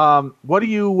 What do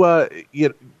you,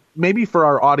 maybe for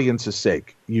our audience's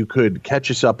sake, you could catch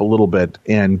us up a little bit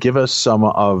and give us some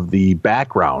of the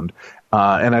background.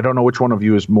 And I don't know which one of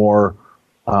you is more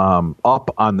up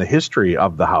on the history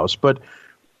of the house,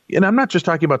 and I'm not just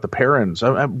talking about the parents.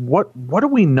 What do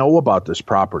we know about this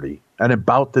property and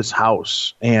about this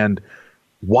house and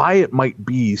why it might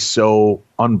be so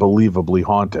unbelievably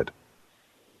haunted?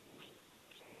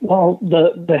 Well,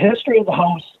 the history of the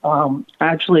house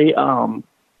actually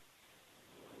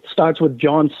starts with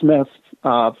John Smith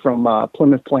from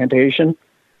Plymouth Plantation,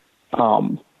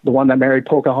 the one that married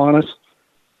Pocahontas.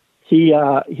 He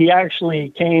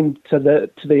actually came to the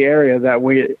area that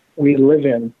we live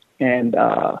in and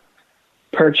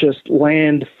purchased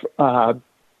land. God,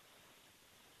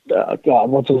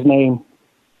 what's his name?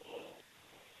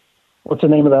 What's the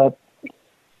name of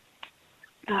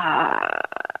that?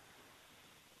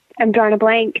 I'm drawing a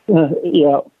blank.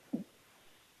 Yeah.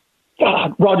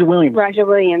 God, Roger Williams. Roger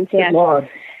Williams, yes.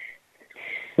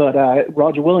 But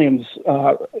Roger Williams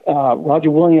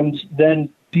then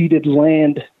deeded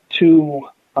land to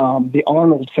the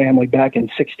Arnold family back in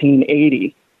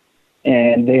 1680,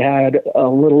 and they had a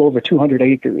little over 200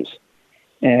 acres,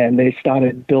 and they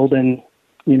started building,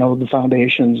 the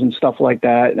foundations and stuff like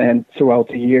that, and throughout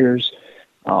the years,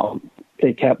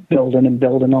 They kept building and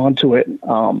building onto it.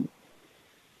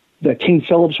 The King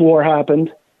Philip's War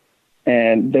happened,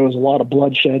 and there was a lot of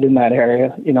bloodshed in that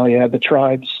area. You know, you had the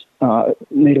tribes,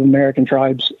 Native American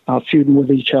tribes, feuding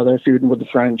with each other, feuding with the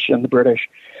French and the British.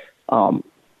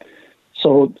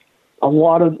 So a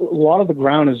lot of the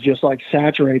ground is just like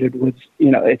saturated with, you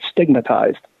know, it's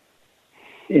stigmatized.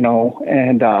 You know,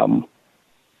 and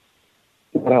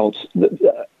what else?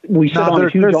 We sit on a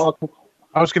huge.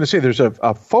 I was going to say there's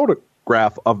a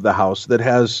photograph of the house that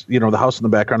has, you know, the house in the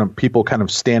background and people kind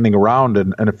of standing around,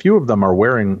 and a few of them are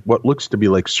wearing what looks to be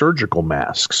like surgical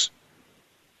masks.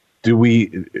 Do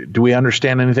we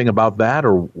understand anything about that,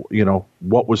 or, you know,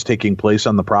 what was taking place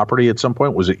on the property at some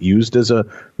point? Was it used as a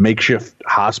makeshift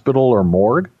hospital or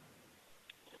morgue?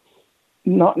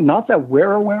 Not that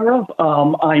we're aware of.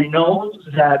 I know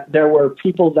that there were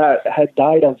people that had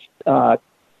died of,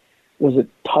 was it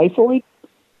typhoid?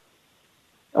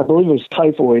 I believe it was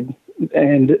typhoid,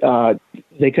 and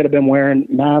they could have been wearing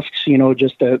masks, you know,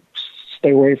 just to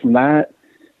stay away from that.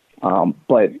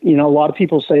 But, you know, a lot of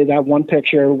people say that one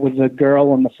picture with the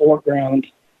girl in the foreground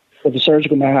with the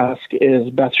surgical mask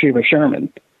is Bathsheba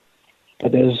Sherman.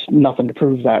 But there's nothing to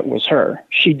prove that was her.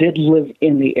 She did live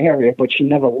in the area, but she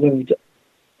never lived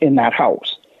in that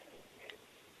house.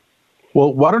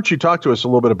 Well, why don't you talk to us a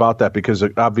little bit about that? Because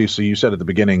obviously you said at the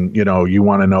beginning, you know, you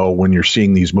want to know when you're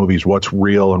seeing these movies, what's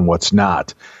real and what's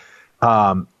not.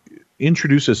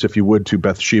 Introduce us, if you would, to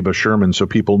Bathsheba Sherman so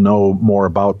people know more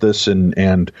about this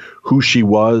and who she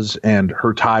was and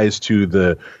her ties to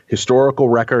the historical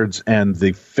records and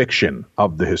the fiction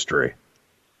of the history.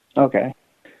 Okay.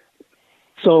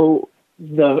 So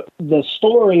the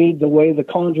story, the way the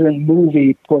Conjuring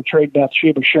movie portrayed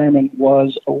Bathsheba Sherman,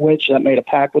 was a witch that made a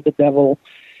pact with the devil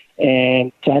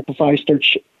and sacrificed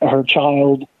her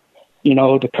child, you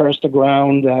know, to curse the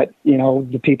ground that, you know,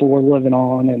 the people were living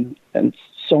on, and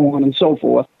so on and so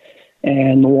forth.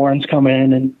 And the Warrens come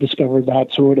in and discover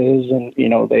that's who it is, and, you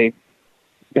know, they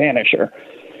banish her.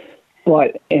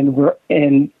 But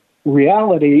in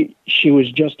reality, she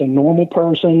was just a normal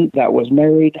person that was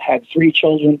married, had 3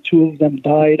 children. 2 of them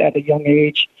died at a young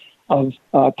age of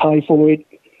typhoid,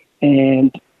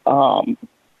 and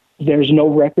there's no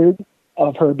record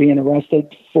of her being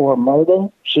arrested for murder.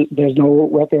 There's no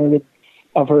record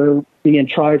of her being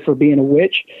tried for being a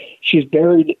witch. She's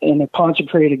buried in a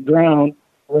consecrated ground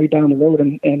right down the road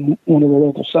in one of the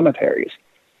local cemeteries.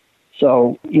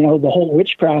 So, you know, the whole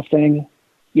witchcraft thing,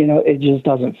 you know, it just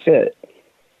doesn't fit.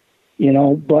 You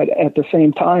know, but at the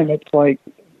same time, it's like,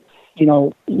 you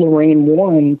know, Lorraine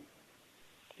Warren,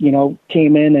 you know,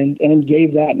 came in and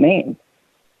gave that name.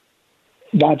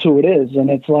 That's who it is. And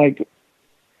it's like,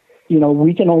 you know,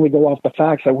 we can only go off the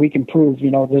facts that we can prove,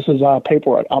 you know, this is our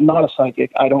paperwork. I'm not a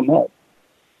psychic. I don't know.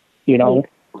 You know,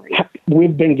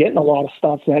 we've been getting a lot of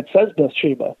stuff that says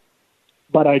Bathsheba,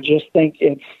 but I just think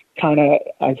it's kind of,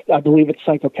 I believe it's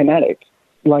psychokinetic.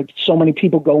 Like, so many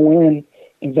people go in,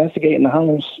 investigate in the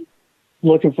house,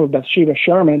 looking for Bathsheba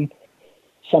Sherman.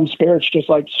 Some spirits just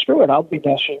like, screw it, I'll be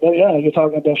Bathsheba. Yeah, you're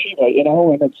talking about Bathsheba, you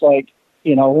know? And it's like,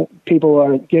 you know, people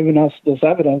are giving us this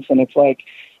evidence, and it's like,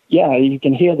 yeah, you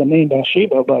can hear the name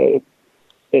Bathsheba, but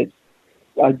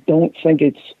I don't think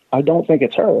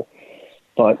it's her.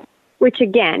 But which,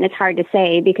 again, it's hard to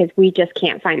say because we just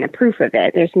can't find the proof of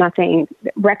it. There's nothing.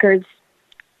 Records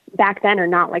back then are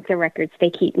not like the records they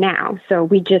keep now. So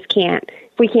we just can't.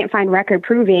 If we can't find record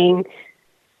proving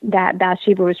that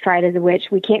Bathsheba was tried as a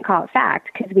witch, we can't call it fact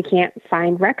because we can't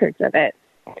find records of it.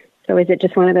 So is it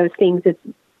just one of those things that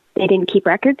they didn't keep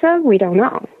records of? We don't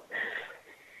know.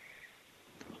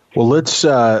 Well, let's.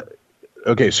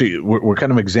 Okay, so we're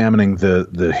kind of examining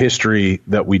the history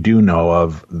that we do know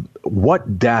of.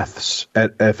 What deaths,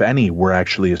 if any, were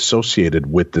actually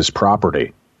associated with this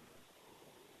property?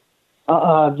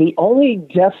 The only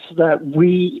deaths that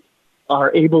we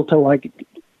are able to like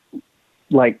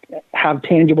have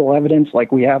tangible evidence,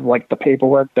 like we have like the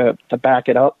paperwork to back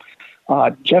it up.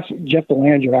 Jeff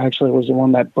Belanger actually was the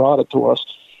one that brought it to us.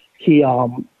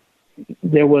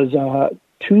 There was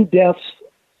 2 deaths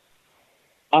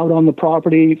out on the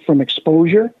property from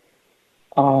exposure,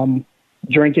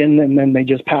 drinking, and then they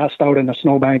just passed out in a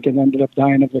snowbank and ended up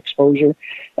dying of exposure.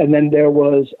 And then there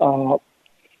was,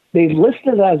 they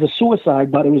listed it as a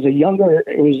suicide, but it was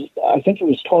I think it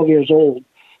was 12 years old,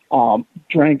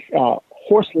 drank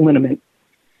horse liniment,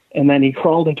 and then he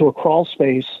crawled into a crawl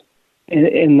space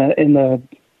in the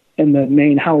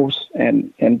main house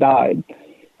and died.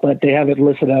 But they have it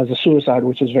listed as a suicide,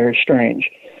 which is very strange.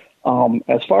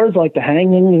 As far as like the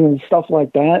hanging and stuff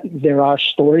like that, there are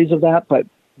stories of that, but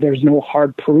there's no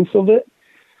hard proof of it.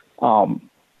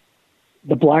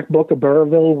 the Black Book of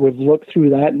Burrville, we've looked through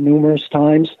that numerous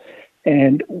times.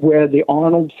 And where the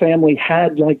Arnold family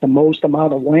had like the most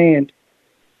amount of land,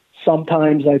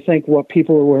 sometimes I think what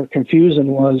people were confusing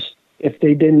was if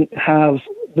they didn't have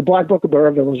the Black Book of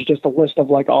Burrville is just a list of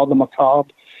like all the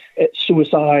macabre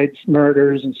suicides,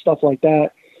 murders, and stuff like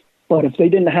that. But if they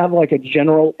didn't have like a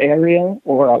general area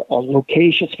or a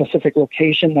location, specific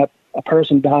location that a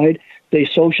person died, they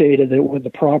associated it with the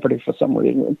property for some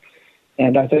reason.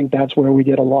 And I think that's where we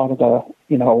get a lot of the,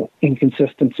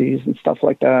 inconsistencies and stuff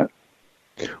like that.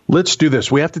 Let's do this.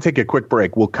 We have to take a quick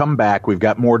break. We'll come back. We've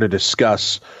got more to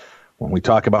discuss when we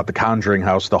talk about the Conjuring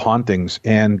house, the hauntings,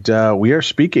 and we are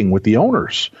speaking with the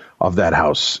owners of that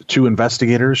house, two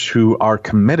investigators who are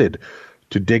committed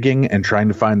to digging and trying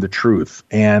to find the truth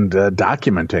and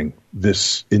documenting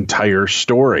this entire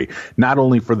story, not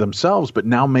only for themselves, but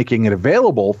now making it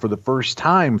available for the first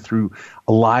time through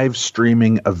a live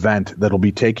streaming event that'll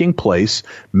be taking place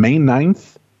May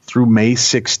 9th through May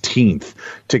 16th.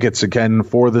 Tickets again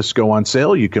for this go on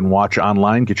sale. You can watch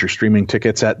online, get your streaming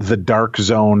tickets at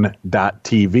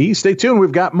thedarkzone.tv. Stay tuned.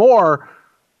 We've got more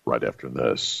right after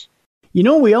this.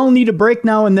 We all need a break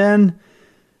now and then.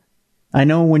 I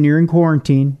know when you're in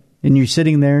quarantine and you're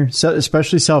sitting there,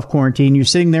 especially self-quarantine, you're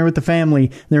sitting there with the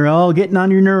family, they're all getting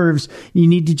on your nerves. You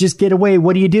need to just get away.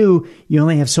 What do? You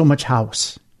only have so much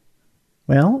house.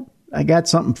 Well, I got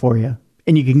something for you.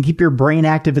 And you can keep your brain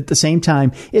active at the same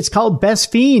time. It's called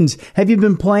Best Fiends. Have you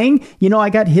been playing? I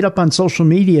got hit up on social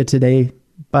media today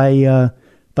by a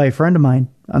friend of mine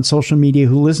on social media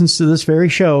who listens to this very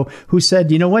show, who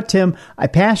said, you know what, Tim? I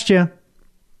passed you.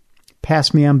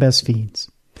 Pass me on Best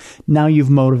Fiends. Now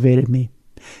you've motivated me.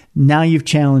 Now you've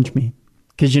challenged me.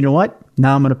 Because you know what?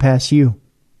 Now I'm going to pass you.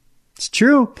 It's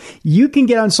true. You can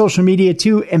get on social media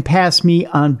too and pass me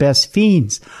on Best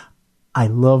Fiends. I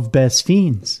love Best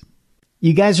Fiends.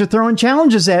 You guys are throwing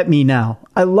challenges at me now.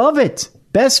 I love it.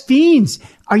 Best Fiends.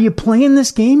 Are you playing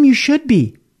this game? You should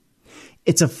be.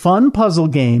 It's a fun puzzle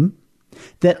game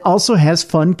that also has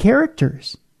fun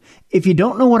characters. If you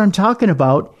don't know what I'm talking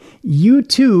about, you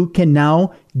too can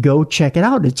now go check it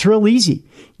out. It's real easy.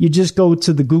 You just go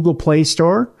to the Google Play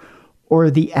Store or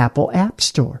the Apple App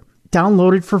Store.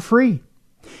 Download it for free.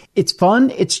 It's fun,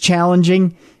 it's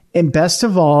challenging, and best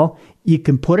of all, you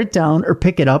can put it down or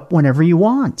pick it up whenever you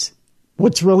want.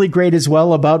 What's really great as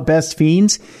well about Best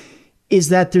Fiends is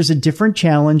that there's a different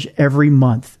challenge every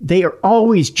month. They are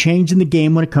always changing the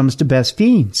game when it comes to Best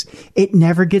Fiends. It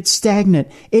never gets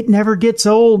stagnant. It never gets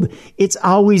old. It's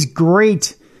always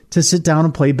great to sit down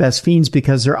and play Best Fiends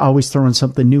because they're always throwing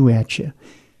something new at you.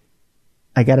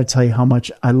 I got to tell you how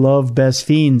much I love Best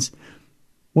Fiends.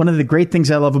 One of the great things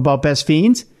I love about Best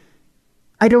Fiends,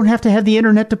 I don't have to have the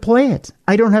internet to play it.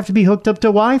 I don't have to be hooked up to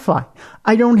Wi-Fi.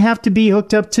 I don't have to be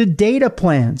hooked up to data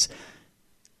plans.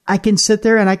 I can sit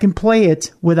there and I can play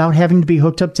it without having to be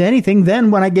hooked up to anything. Then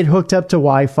when I get hooked up to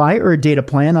Wi-Fi or a data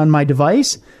plan on my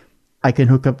device, I can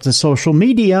hook up to social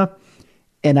media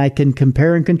and I can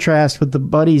compare and contrast with the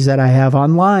buddies that I have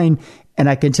online. And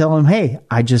I can tell them, hey,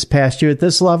 I just passed you at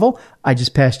this level. I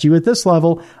just passed you at this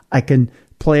level. I can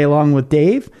play along with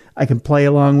Dave. I can play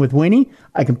along with Winnie.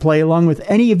 I can play along with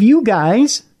any of you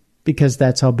guys because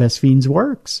that's how Best Fiends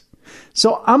works.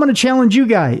 So I'm going to challenge you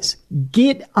guys.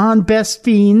 Get on Best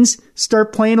Fiends.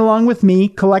 Start playing along with me.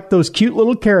 Collect those cute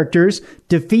little characters.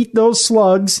 Defeat those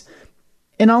slugs.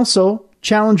 And also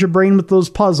challenge your brain with those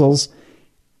puzzles.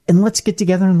 And let's get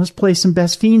together and let's play some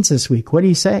Best Fiends this week. What do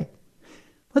you say?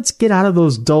 Let's get out of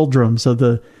those doldrums of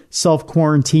the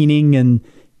self-quarantining and,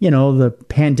 the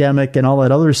pandemic and all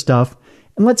that other stuff.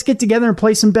 And let's get together and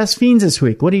play some Best Fiends this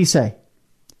week. What do you say?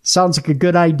 Sounds like a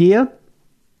good idea.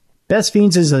 Best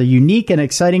Fiends is a unique and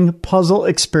exciting puzzle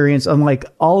experience. Unlike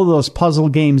all of those puzzle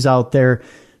games out there,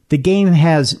 the game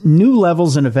has new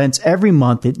levels and events every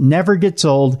month. It never gets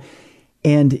old.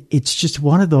 And it's just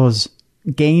one of those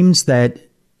games that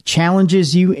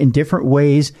challenges you in different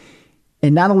ways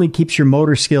and not only keeps your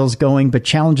motor skills going, but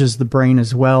challenges the brain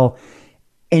as well.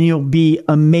 And you'll be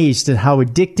amazed at how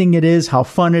addicting it is, how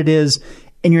fun it is,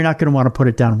 and you're not going to want to put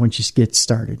it down once you get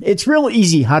started. It's real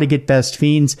easy how to get Best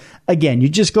Fiends. Again, you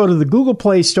just go to the Google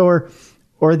Play Store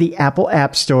or the Apple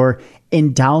App Store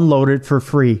and download it for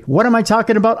free. What am I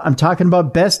talking about? I'm talking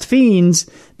about Best Fiends.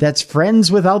 That's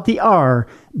friends without the R.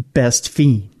 Best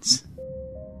Fiends.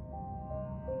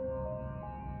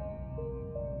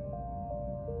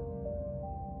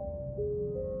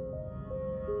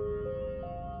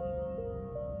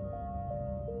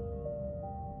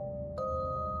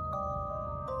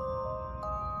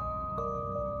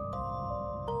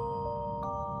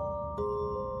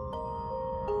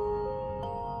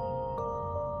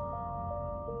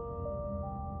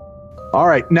 All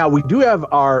right. Now, we do have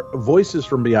our Voices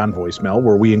from Beyond voicemail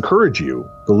where we encourage you,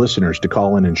 the listeners, to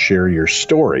call in and share your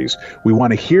stories. We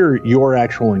want to hear your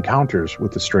actual encounters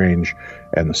with the strange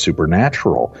and the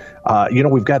supernatural.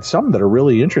 We've got some that are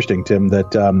really interesting, Tim,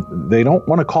 that they don't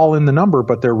want to call in the number,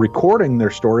 but they're recording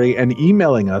their story and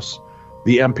emailing us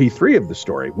the MP3 of the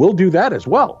story. We'll do that as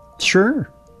well. Sure.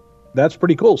 That's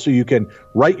pretty cool. So you can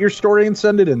write your story and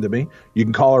send it in to me. You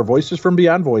can call our Voices from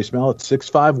Beyond voicemail at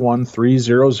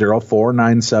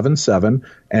 651-300-4977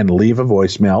 and leave a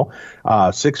voicemail.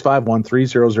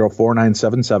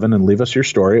 651-300-4977 and leave us your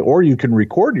story. Or you can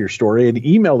record your story and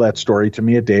email that story to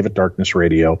me at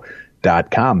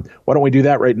dave@darknessradio.com. Why don't we do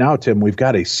that right now, Tim? We've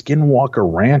got a Skinwalker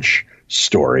Ranch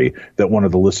story that one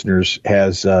of the listeners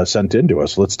has sent in to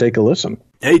us. Let's take a listen.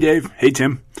 Hey, Dave. Hey,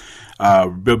 Tim.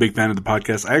 Real big fan of the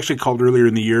podcast. I actually called earlier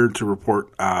in the year to report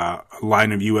a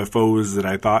line of UFOs that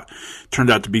I thought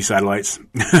turned out to be satellites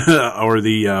or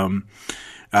the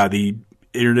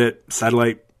internet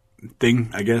satellite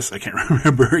thing, I guess. I can't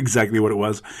remember exactly what it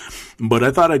was, but I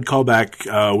thought I'd call back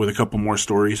with a couple more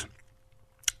stories.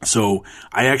 So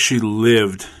I actually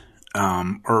lived,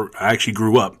 or I actually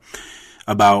grew up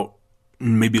about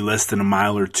maybe less than a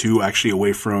mile or two actually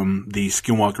away from the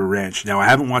Skinwalker Ranch. Now, I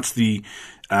haven't watched the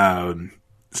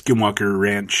Skinwalker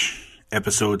Ranch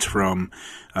episodes from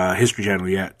History Channel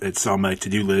yet. It's on my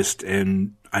to-do list,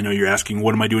 and I know you're asking,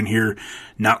 what am I doing here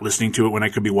not listening to it when I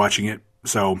could be watching it?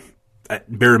 So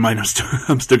bear in mind,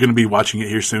 I'm still going to be watching it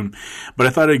here soon. But I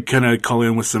thought I'd kind of call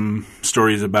in with some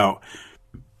stories about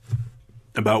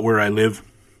where I live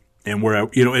and where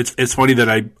it's funny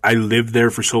that I lived there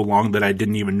for so long that I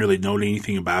didn't even really know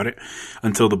anything about it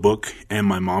until the book and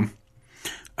my mom.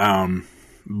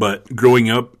 But growing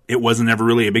up, it wasn't ever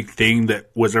really a big thing that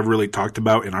was ever really talked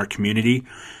about in our community.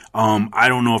 I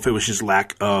don't know if it was just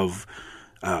lack of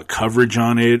coverage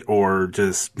on it or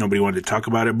just nobody wanted to talk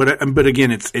about it. But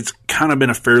again, it's kind of been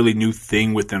a fairly new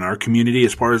thing within our community.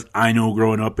 As far as I know,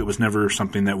 growing up, it was never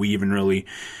something that we even really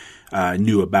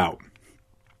knew about.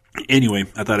 Anyway,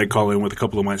 I thought I'd call in with a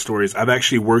couple of my stories. I've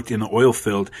actually worked in the oil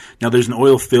field. Now, there's an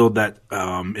oil field that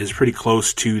is pretty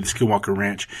close to the Skinwalker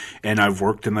Ranch, and I've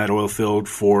worked in that oil field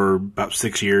for about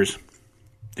 6 years.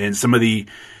 And some of the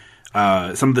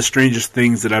strangest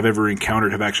things that I've ever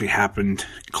encountered have actually happened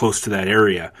close to that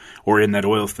area or in that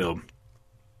oil field.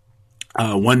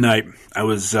 One night, I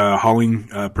was hauling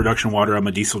production water. I'm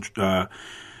a diesel truck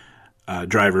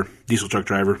driver,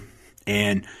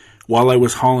 and while I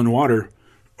was hauling water,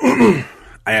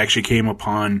 I actually came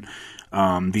upon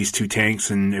these two tanks,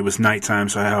 and it was nighttime,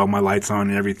 so I had all my lights on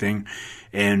and everything.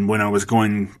 And when I was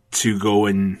going to go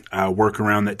and work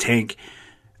around that tank,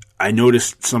 I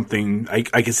noticed something.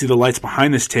 I could see the lights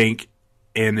behind this tank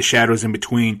and the shadows in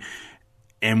between.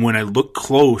 And when I looked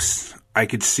close, I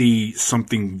could see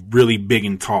something really big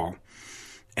and tall.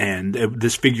 And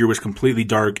this figure was completely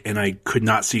dark, and I could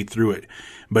not see through it.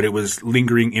 But it was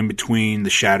lingering in between the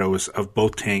shadows of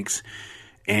both tanks.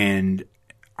 And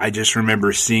I just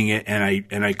remember seeing it,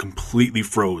 and I completely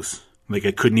froze. Like I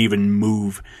couldn't even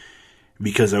move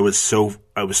because I was so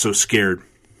scared.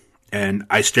 And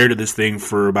I stared at this thing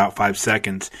for about 5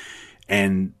 seconds,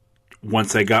 and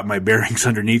once I got my bearings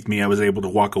underneath me, I was able to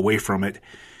walk away from it.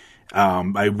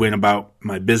 I went about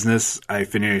my business. I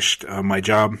finished my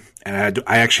job, and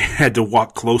I actually had to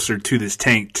walk closer to this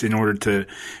tank in order to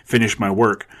finish my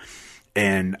work.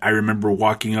 And I remember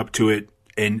walking up to it,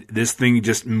 and this thing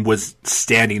just was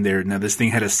standing there. Now, this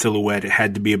thing had a silhouette. It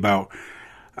had to be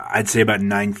I'd say about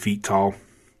 9 feet tall.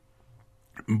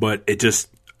 But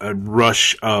a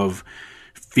rush of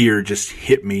fear just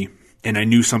hit me, and I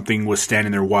knew something was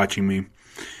standing there watching me.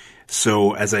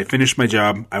 So as I finished my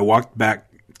job, I walked back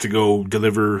to go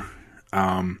deliver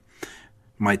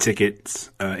my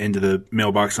tickets into the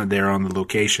mailbox there on the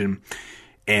location.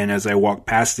 And as I walked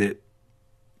past it,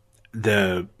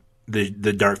 the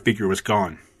dark figure was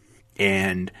gone.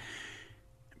 And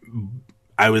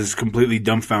I was completely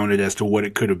dumbfounded as to what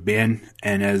it could have been.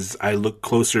 And as I looked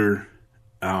closer,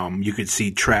 you could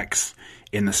see tracks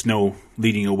in the snow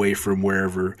leading away from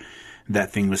wherever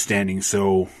that thing was standing.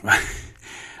 So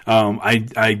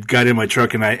I got in my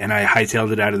truck and I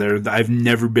hightailed it out of there. I've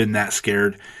never been that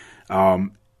scared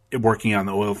working out in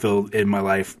the oil field in my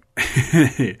life.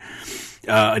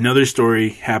 Another story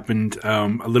happened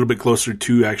a little bit closer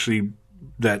to actually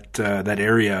that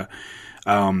area.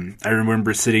 I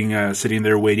remember sitting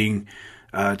there waiting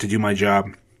to do my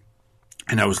job,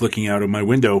 and I was looking out of my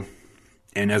window.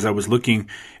 And as I was looking,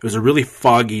 it was a really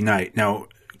foggy night. Now,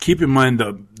 keep in mind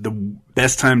the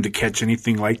best time to catch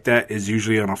anything like that is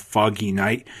usually on a foggy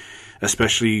night,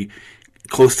 especially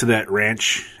close to that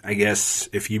ranch, I guess,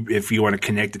 if you want to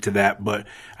connect it to that. But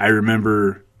I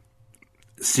remember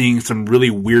seeing some really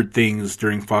weird things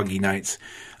during foggy nights.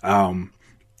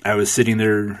 I was sitting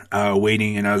there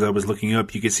waiting, and as I was looking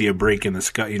up, you could see a break in the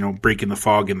sky, break in the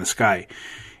fog in the sky.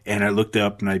 And I looked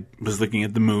up, and I was looking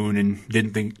at the moon and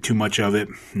didn't think too much of it.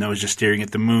 And I was just staring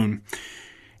at the moon.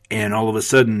 And all of a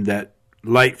sudden, that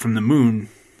light from the moon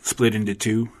split into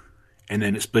two, and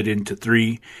then it split into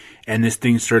three, and this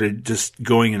thing started just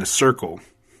going in a circle.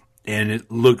 And it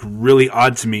looked really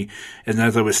odd to me. And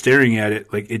as I was staring at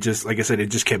it, like I said, it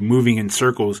just kept moving in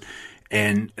circles.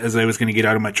 And as I was going to get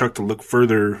out of my truck to look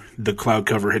further, the cloud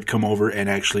cover had come over and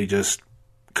actually just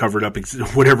covered up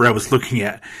whatever I was looking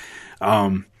at.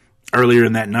 Earlier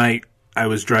in that night, I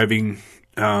was driving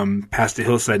past a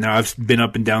hillside. Now, I've been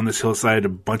up and down this hillside a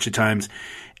bunch of times,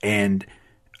 and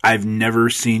I've never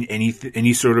seen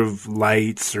any sort of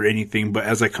lights or anything. But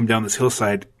as I come down this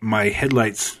hillside, my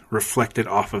headlights reflected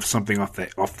off of something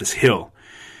off this hill.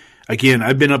 Again,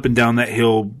 I've been up and down that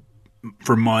hill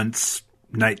for months.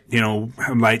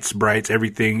 Lights, brights,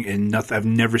 everything, and nothing. I've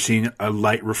never seen a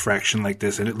light refraction like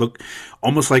this, and it looked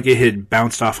almost like it had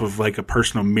bounced off of like a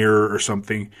personal mirror or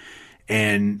something.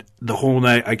 And the whole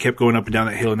night, I kept going up and down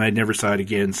that hill, and I never saw it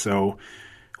again. So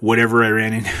whatever I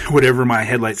ran in, whatever my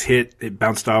headlights hit, it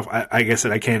bounced off. I guess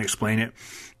I can't explain it.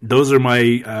 Those are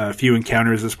my few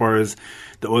encounters as far as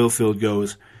the oil field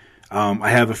goes. I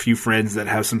have a few friends that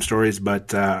have some stories,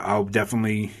 but I'll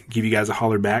definitely give you guys a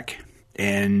holler back,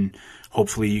 and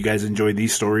hopefully you guys enjoyed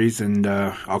these stories, and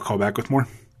I'll call back with more.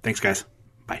 Thanks, guys.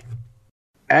 Bye.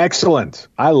 Excellent.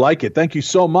 I like it. Thank you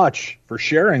so much for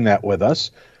sharing that with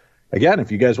us. Again,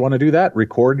 if you guys want to do that,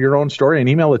 record your own story and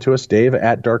email it to us,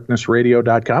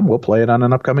 dave@darknessradio.com. We'll play it on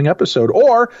an upcoming episode.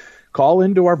 Or call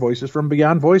into our Voices from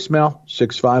Beyond voicemail,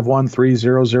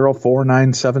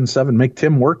 651-300-4977. Make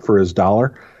Tim work for his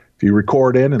dollar. If you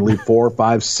record in and leave 4,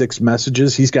 5, 6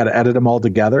 messages, he's got to edit them all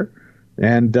together.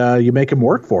 And you make him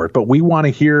work for it. But we want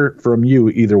to hear from you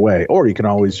either way. Or you can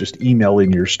always just email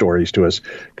in your stories to us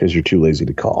because you're too lazy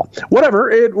to call.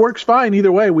 Whatever, it works fine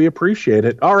either way. We appreciate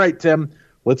it. All right, Tim,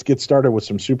 let's get started with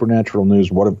some supernatural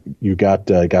news. What have you got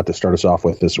to start us off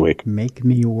with this week? Make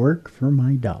me work for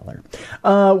my dollar.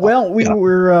 We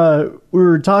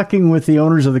were talking with the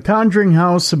owners of the Conjuring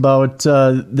house about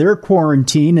their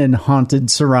quarantine and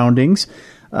haunted surroundings.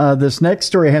 This next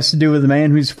story has to do with a man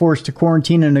who's forced to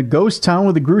quarantine in a ghost town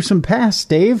with a gruesome past,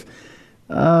 Dave.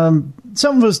 Some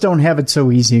of us don't have it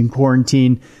so easy in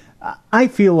quarantine. I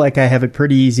feel like I have it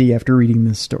pretty easy after reading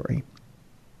this story.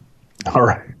 All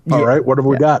right. What have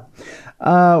we got?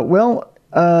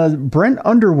 Brent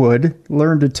Underwood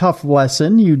learned a tough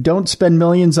lesson. You don't spend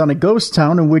millions on a ghost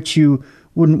town in which you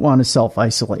wouldn't want to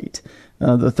self-isolate.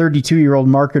 The 32-year-old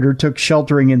marketer took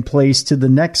sheltering in place to the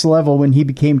next level when he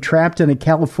became trapped in a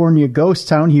California ghost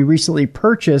town he recently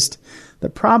purchased. The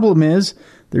problem is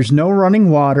there's no running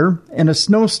water, and a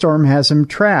snowstorm has him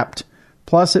trapped.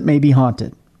 Plus, it may be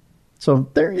haunted. So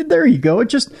there you go.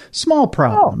 It's just small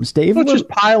problems, Dave. It's just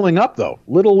piling up, though.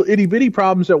 Little itty-bitty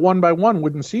problems that one by one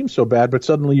wouldn't seem so bad, but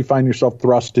suddenly you find yourself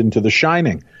thrust into The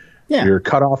Shining. Yeah. You're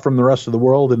cut off from the rest of the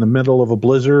world in the middle of a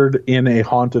blizzard in a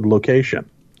haunted location.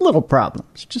 Little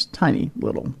problems, just tiny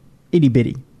little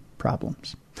itty-bitty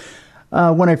problems.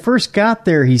 When I first got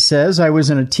there, he says, I was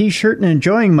in a T-shirt and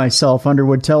enjoying myself,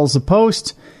 Underwood tells the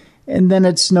Post, and then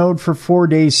it snowed for 4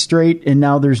 days straight, and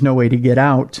now there's no way to get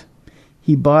out.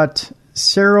 He bought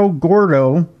Cerro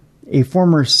Gordo, a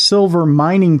former silver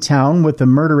mining town with a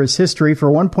murderous history, for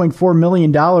 $1.4 million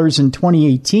in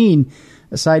 2018.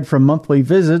 Aside from monthly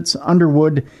visits,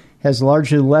 Underwood has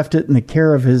largely left it in the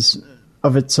care of its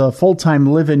full-time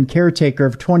live-in caretaker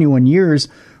of 21 years,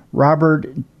 Robert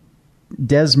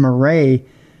Desmarais.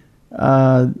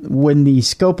 When the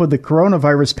scope of the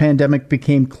coronavirus pandemic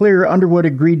became clear, Underwood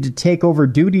agreed to take over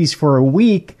duties for a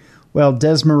week while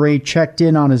Desmarais checked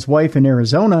in on his wife in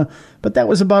Arizona, but that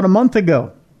was about a month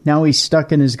ago. Now he's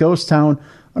stuck in his ghost town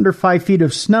under 5 feet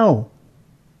of snow.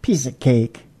 Piece of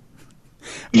cake.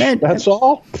 That's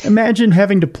all? Imagine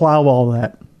having to plow all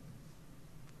that.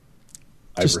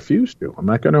 I refuse to. I'm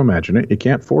not going to imagine it. You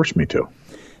can't force me to.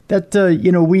 That,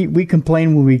 we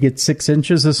complain when we get 6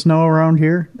 inches of snow around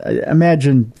here.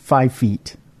 Imagine 5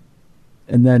 feet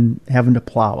and then having to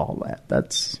plow all that.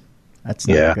 That's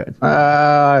not good.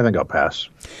 I think I'll pass.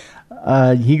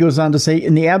 He goes on to say,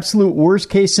 in the absolute worst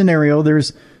case scenario,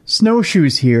 there's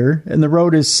snowshoes here, and the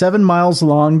road is 7 miles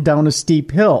long down a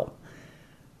steep hill.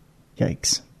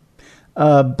 Yikes.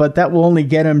 But that will only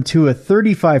get him to a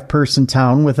 35-person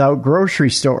town without grocery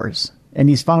stores. And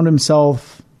he's found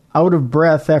himself out of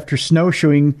breath after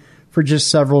snowshoeing for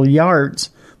just several yards.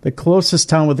 The closest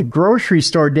town with a grocery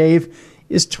store, Dave,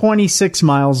 is 26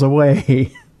 miles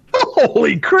away.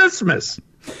 Holy Christmas!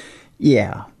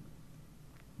 Yeah,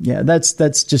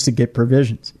 that's just to get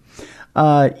provisions.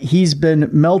 He's been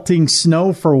melting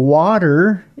snow for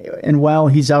water, and while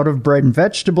he's out of bread and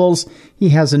vegetables, he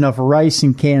has enough rice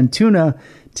and canned tuna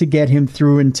to get him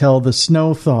through until the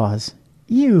snow thaws.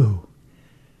 Ew.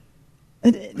 I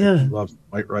love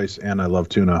white rice and I love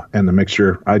tuna and the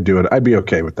mixture. I'd do it. I'd be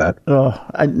okay with that.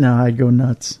 I'd go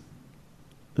nuts.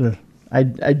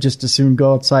 I'd just as soon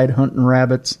go outside hunting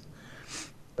rabbits.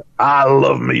 I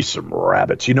love me some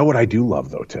rabbits. You know what I do love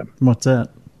though, Tim? What's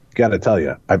that? Got to tell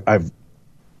you, I've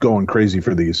going crazy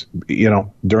for these. You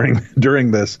know,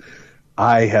 during this,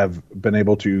 I have been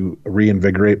able to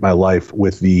reinvigorate my life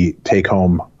with the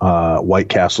take-home White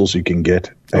Castles you can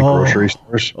get at grocery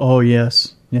stores. Oh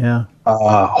yes, yeah.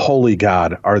 Holy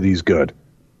God, are these good?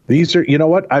 These are. You know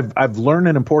what? I've learned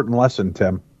an important lesson,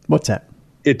 Tim. What's that?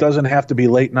 It doesn't have to be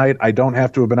late night. I don't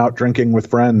have to have been out drinking with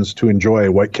friends to enjoy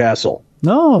a White Castle.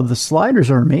 No, the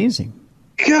sliders are amazing.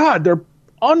 God, they're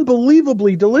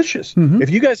unbelievably delicious. Mm-hmm.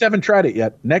 If you guys haven't tried it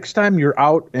yet, next time you're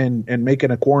out and making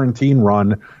a quarantine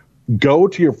run, go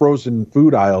to your frozen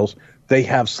food aisles. They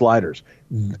have sliders.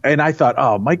 And I thought,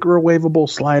 microwavable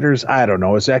sliders, I don't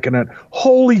know. Is that going to...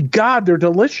 Holy God, they're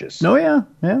delicious. Oh,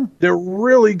 yeah. They're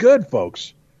really good,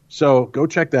 folks. So go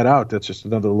check that out. That's just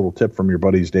another little tip from your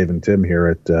buddies Dave and Tim here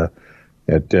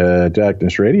at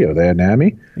Darkness Radio. They had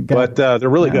NAMI. But they're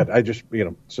really good. I just,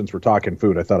 since we're talking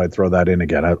food, I thought I'd throw that in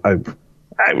again.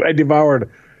 I devoured,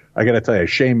 I got to tell you,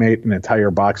 Shame ate an entire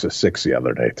box of 6 the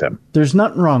other day, Tim. There's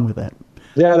nothing wrong with that.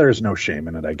 Yeah, there's no shame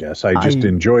in it, I guess. I just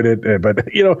enjoyed it. But,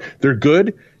 they're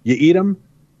good. You eat them.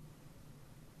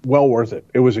 Well worth it.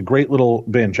 It was a great little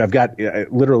binge. I've got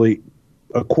literally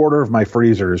a quarter of my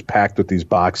freezer is packed with these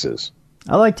boxes.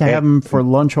 I like to have them for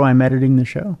lunch while I'm editing the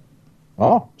show.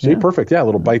 Oh, see, perfect. Yeah,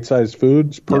 little bite-sized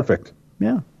foods. Perfect.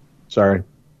 Yeah. Sorry.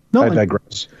 No, I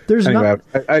digress.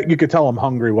 You could tell I'm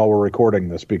hungry while we're recording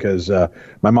this because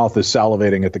my mouth is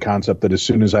salivating at the concept that as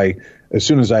soon as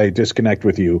I disconnect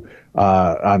with you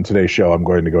on today's show, I'm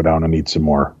going to go down and eat some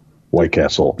more White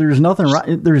Castle. There's nothing wrong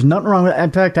with it.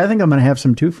 In fact, I think I'm going to have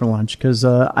some too for lunch because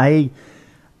I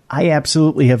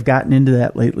absolutely have gotten into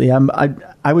that lately.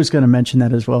 I was going to mention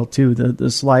that as well too. The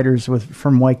sliders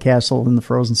from White Castle in the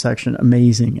frozen section,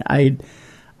 amazing.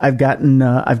 I've gotten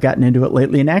into it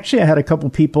lately, and actually, I had a couple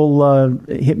people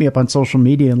hit me up on social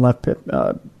media and left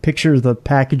pictures of the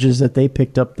packages that they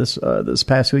picked up this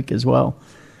past week as well.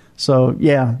 So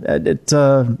yeah,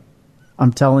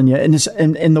 I'm telling you,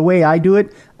 and the way I do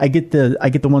it, I get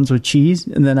the ones with cheese,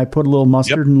 and then I put a little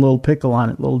mustard and a little pickle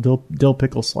on it, little dill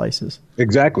pickle slices.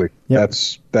 Exactly. Yep.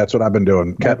 That's what I've been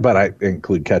doing. But I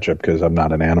include ketchup because I'm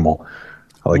not an animal.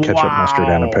 I like ketchup, mustard,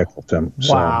 and a pickle, Tim.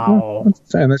 Wow.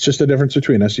 And that's just the difference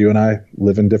between us. You and I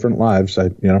live in different lives.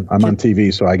 I'm on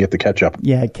TV, so I get the ketchup.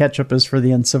 Yeah, ketchup is for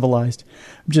the uncivilized.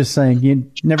 I'm just saying, you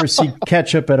never see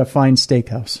ketchup at a fine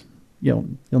steakhouse. You'll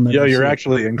never. Yeah, you're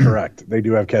actually incorrect. They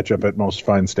do have ketchup at most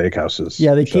fine steakhouses.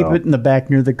 Yeah, they keep it in the back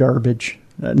near the garbage.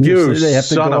 They have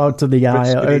to go out to the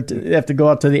aisle. They have to go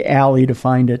out to the alley to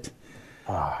find it.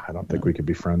 I don't think we could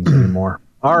be friends anymore.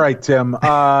 All right, Tim.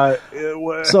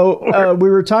 So we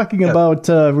were talking about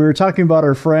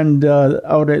our friend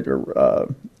out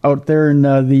there in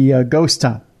the ghost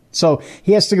town. So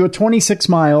he has to go 26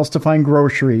 miles to find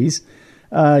groceries.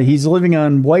 He's living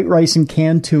on white rice and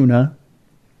canned tuna.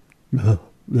 That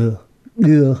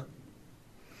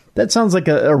sounds like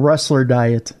a wrestler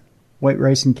diet. White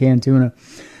rice and canned tuna.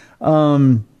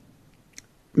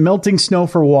 Melting snow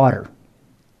for water.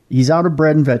 He's out of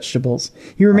bread and vegetables.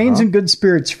 He remains in good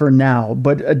spirits for now,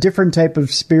 but a different type of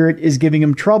spirit is giving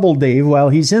him trouble, Dave, while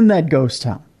he's in that ghost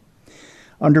town.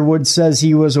 Underwood says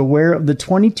he was aware of the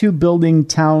 22-building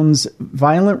town's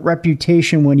violent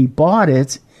reputation when he bought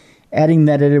it, adding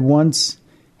that it had once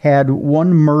had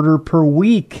one murder per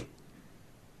week.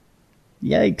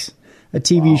 Yikes. A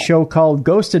TV show called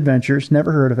Ghost Adventures,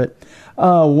 never heard of it,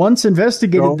 once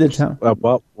investigated the town.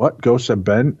 What? Ghost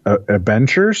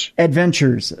Adventures?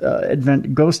 Adventures.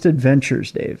 Ghost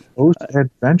Adventures, Dave. Ghost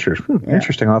Adventures. Yeah.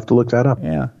 Interesting. I'll have to look that up.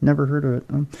 Yeah, never heard of it.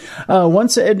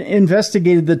 Once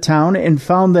investigated the town and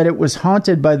found that it was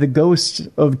haunted by the ghosts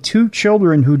of 2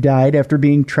 children who died after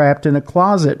being trapped in a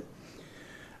closet.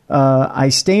 I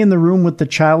stay in the room with the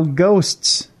child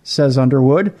ghosts, says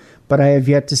Underwood, but I have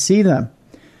yet to see them.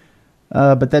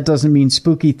 But that doesn't mean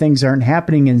spooky things aren't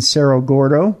happening in Cerro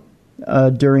Gordo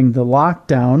during the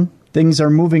lockdown. Things are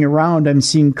moving around. I'm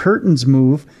seeing curtains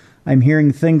move. I'm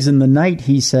hearing things in the night,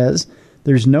 he says.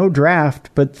 There's no draft,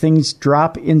 but things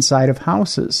drop inside of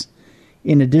houses.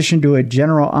 In addition to a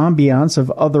general ambiance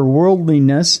of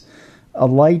otherworldliness, a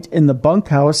light in the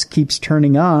bunkhouse keeps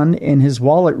turning on, and his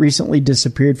wallet recently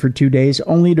disappeared for 2 days,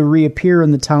 only to reappear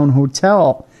in the town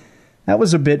hotel. That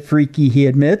was a bit freaky, he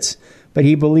admits, but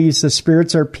he believes the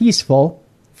spirits are peaceful.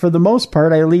 For the most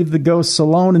part, I leave the ghosts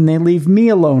alone, and they leave me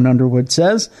alone, Underwood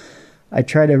says. I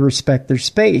try to respect their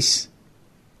space.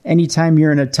 Anytime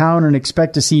you're in a town and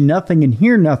expect to see nothing and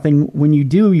hear nothing, when you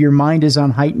do, your mind is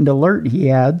on heightened alert,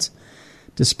 he adds.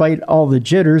 Despite all the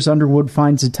jitters, Underwood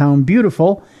finds the town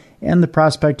beautiful, and the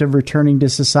prospect of returning to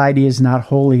society is not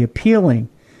wholly appealing.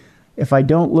 If I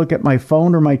don't look at my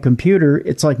phone or my computer,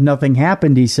 it's like nothing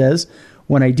happened, he says.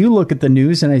 When I do look at the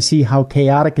news and I see how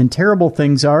chaotic and terrible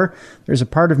things are, there's a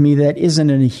part of me that isn't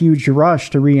in a huge rush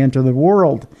to re-enter the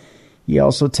world. He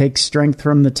also takes strength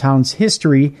from the town's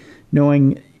history,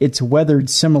 knowing it's weathered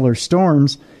similar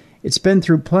storms. It's been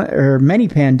through many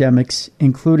pandemics,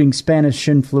 including Spanish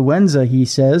influenza, he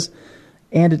says,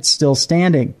 and it's still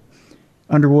standing.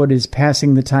 Underwood is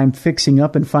passing the time fixing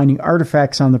up and finding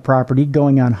artifacts on the property,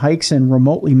 going on hikes, and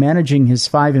remotely managing his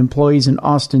 5 employees in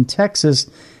Austin, Texas,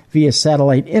 via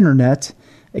satellite internet,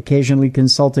 occasionally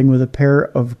consulting with a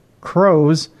pair of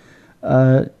crows,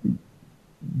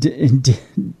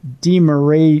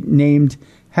 DeMarais named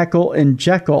Heckle and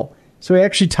Jekyll. So he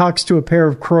actually talks to a pair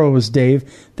of crows, Dave.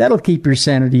 That'll keep your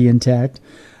sanity intact.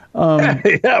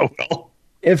 Yeah, well.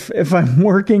 If I'm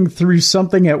working through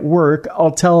something at work,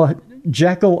 I'll tell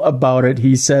Jekyll about it,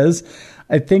 he says.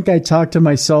 I think I talk to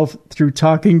myself through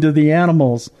talking to the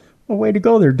animals. Well, way to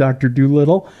go there, Dr.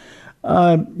 Doolittle.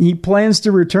 He plans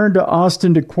to return to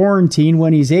Austin to quarantine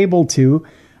when he's able to,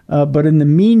 but in the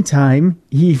meantime,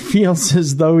 he feels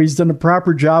as though he's done a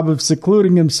proper job of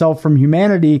secluding himself from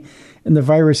humanity and the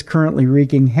virus currently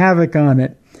wreaking havoc on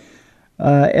it.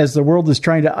 As the world is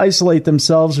trying to isolate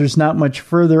themselves, there's not much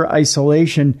further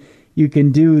isolation you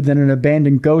can do than an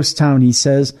abandoned ghost town, he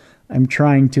says. I'm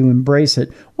trying to embrace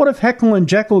it. What if Heckle and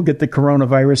Jekyll get the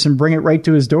coronavirus and bring it right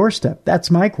to his doorstep? That's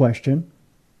my question.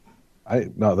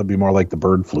 No, that'd be more like the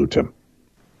bird flu, Tim.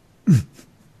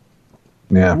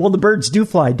 Yeah. Well, the birds do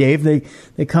fly, Dave. They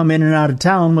come in and out of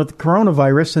town with the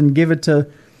coronavirus and give it to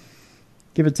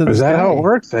the Is that sky. how it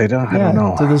works? I don't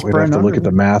know. To this We'd have to look at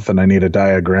the math, and I need a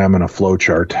diagram and a flow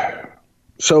chart.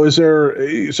 So has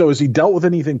he dealt with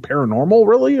anything paranormal,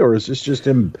 really? Or is this just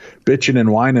him bitching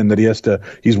and whining that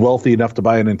he's wealthy enough to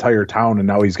buy an entire town and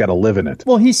now he's got to live in it?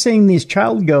 Well, he's saying these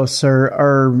child ghosts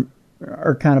are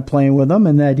kind of playing with him,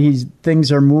 and that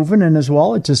things are moving, and his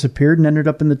wallet disappeared and ended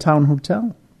up in the town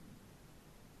hotel.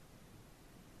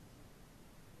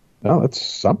 Oh, that's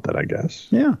something, I guess.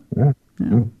 Yeah.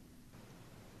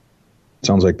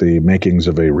 Sounds like the makings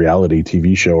of a reality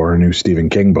TV show or a new Stephen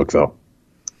King book, though.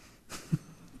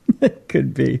 It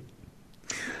could be.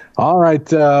 All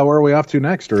right, where are we off to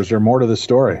next, or is there more to this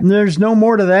story? There's no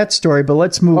more to that story, but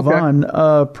let's move on.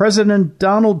 President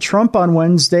Donald Trump on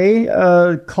Wednesday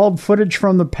called footage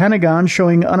from the Pentagon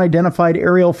showing unidentified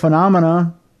aerial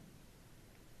phenomena.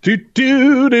 You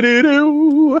give it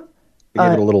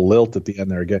a little lilt at the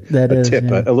end there again.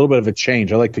 A little bit of a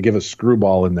change. I like to give a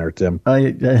screwball in there, Tim.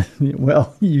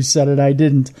 Well, you said it. I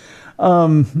didn't.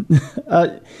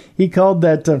 He called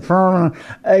that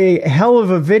a hell of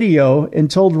a video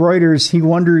and told Reuters he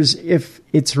wonders if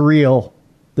it's real,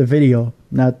 the video,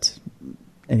 not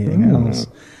anything else.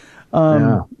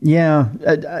 I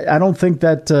don't think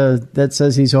that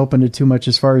says he's open to too much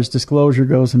as far as disclosure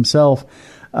goes himself.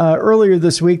 Earlier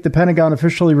this week, the Pentagon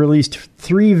officially released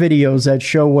 3 videos that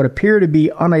show what appear to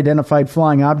be unidentified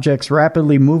flying objects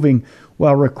rapidly moving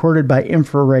while recorded by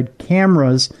infrared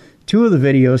cameras. 2 of the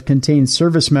videos contain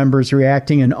service members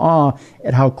reacting in awe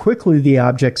at how quickly the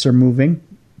objects are moving.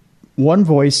 One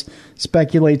voice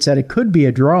speculates that it could be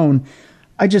a drone.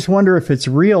 I just wonder if it's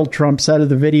real, Trump said of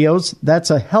the videos. That's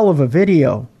a hell of a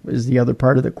video, is the other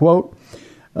part of the quote.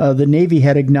 The Navy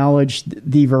had acknowledged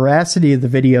the veracity of the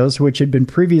videos, which had been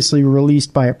previously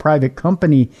released by a private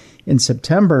company in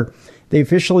September. They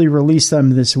officially released them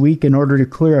this week in order to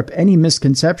clear up any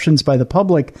misconceptions by the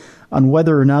public on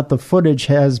whether or not the footage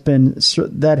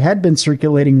that had been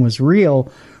circulating was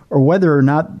real, or whether or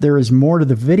not there is more to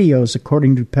the videos,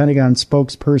 according to Pentagon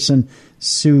spokesperson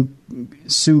Sue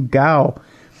Gao.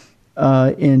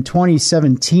 In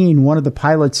 2017, one of the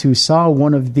pilots who saw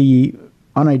one of the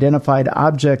unidentified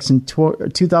objects in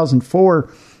 2004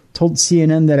 told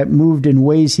CNN that it moved in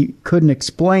ways he couldn't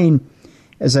explain.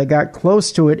 As I got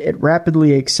close to it, it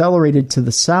rapidly accelerated to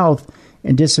the south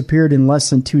and disappeared in less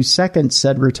than 2 seconds,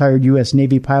 said retired U.S.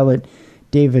 Navy pilot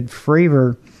David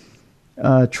Fravor.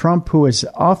 Trump, who has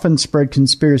often spread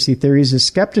conspiracy theories, is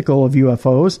skeptical of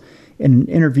UFOs. In an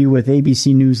interview with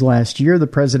ABC News last year, the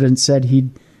president said he'd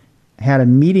had a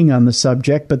meeting on the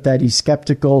subject, but that he's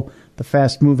skeptical the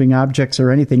fast-moving objects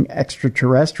are anything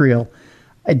extraterrestrial.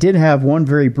 I did have one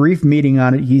very brief meeting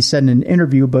on it, he said in an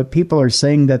interview, but people are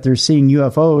saying that they're seeing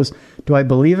UFOs. Do I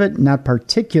believe it? Not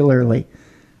particularly.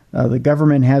 The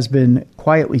government has been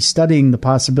quietly studying the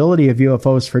possibility of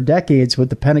UFOs for decades, with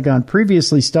the Pentagon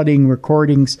previously studying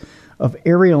recordings of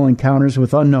aerial encounters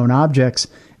with unknown objects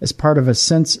as part of a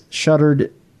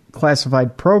since-shuttered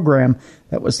classified program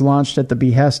that was launched at the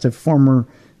behest of former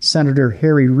Senator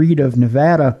Harry Reid of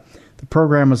Nevada. The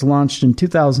program was launched in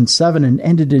 2007 and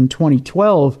ended in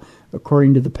 2012,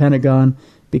 according to the Pentagon,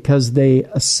 because they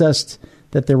assessed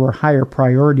that there were higher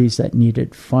priorities that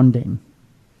needed funding.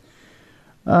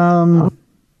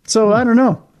 So I don't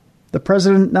know. The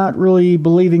president not really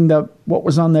believing that what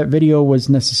was on that video was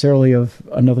necessarily of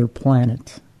another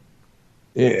planet.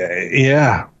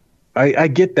 Yeah. I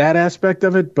get that aspect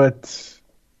of it, but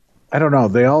I don't know.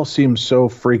 They all seem so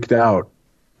freaked out,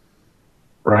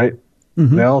 right?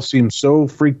 Mm-hmm. They all seem so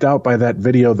freaked out by that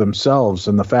video themselves,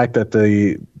 and the fact that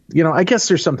I guess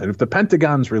there's something. If the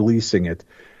Pentagon's releasing it,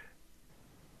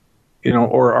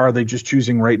 or are they just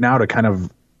choosing right now to kind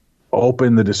of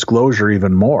open the disclosure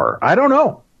even more? I don't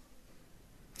know.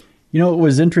 It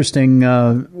was interesting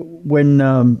when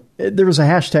there was a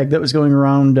hashtag that was going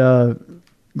around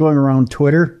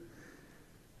Twitter.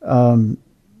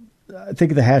 I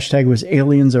think the hashtag was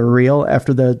aliens are real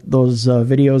after those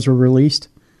videos were released.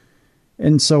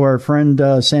 And so our friend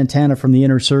Santana from the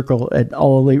Inner Circle at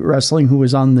All Elite Wrestling, who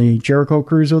was on the Jericho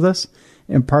cruise with us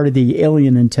and part of the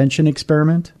Alien Intention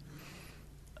experiment,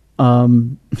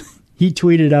 he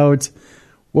tweeted out,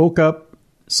 woke up,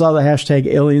 saw the hashtag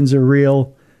aliens are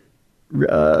real.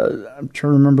 I'm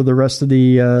trying to remember the rest of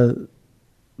the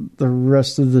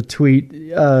tweet.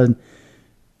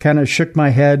 Kind of shook my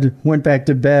head, went back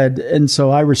to bed, and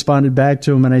so I responded back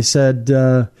to him and I said,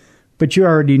 but you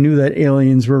already knew that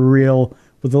aliens were real,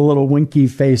 with a little winky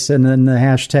face and then the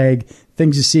hashtag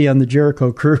things you see on the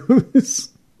Jericho cruise.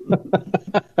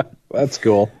 That's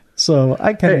cool. So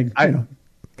I kind of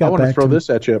I want to throw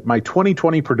this at you. My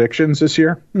 2020 predictions this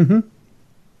year. Mm-hmm.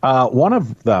 One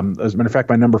of them, as a matter of fact,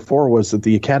 my number 4 was that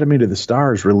the Academy to the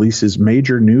Stars releases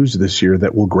major news this year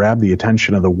that will grab the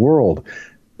attention of the world.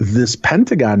 This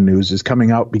Pentagon news is coming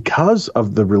out because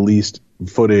of the released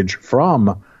footage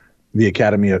from the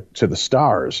Academy to the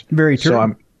Stars. Very true.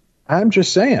 So I'm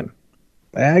just saying,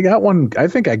 I got one. I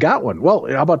think I got one. Well,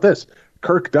 how about this?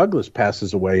 Kirk Douglas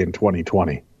passes away in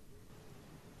 2020.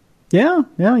 Yeah,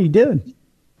 he did.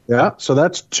 Yeah, so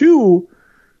that's 2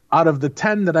 out of the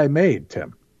 10 that I made,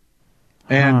 Tim.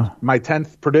 And my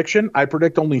 10th prediction, I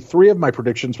predict only 3 of my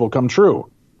predictions will come true.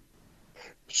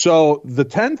 So the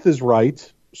 10th is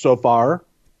right so far,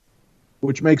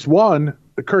 which makes 1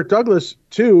 Kirk Douglas,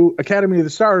 2 Academy of the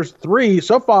Stars, 3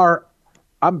 so far.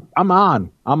 I'm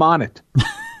on it.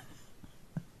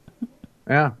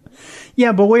 Yeah.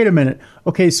 Yeah, but wait a minute.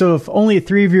 Okay, so if only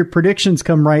 3 of your predictions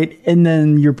come right, and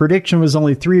then your prediction was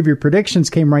only 3 of your predictions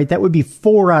came right, that would be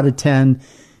 4 out of 10,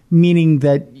 meaning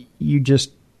that you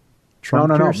just trumped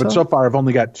yourself? But so far I've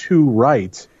only got 2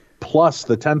 right, plus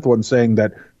the 10th one saying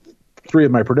that 3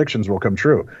 of my predictions will come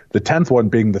true. The 10th one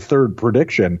being the 3rd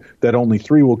prediction that only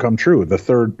 3 will come true. The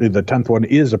 10th one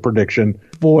is a prediction.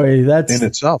 Boy, that's in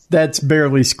itself. That's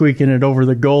barely squeaking it over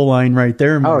the goal line right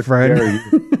there, my friend.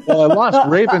 Well, I lost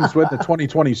Ravens with the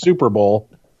 2020 Super Bowl.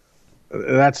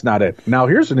 That's not it. Now,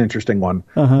 here's an interesting one.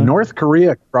 Uh-huh. North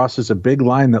Korea crosses a big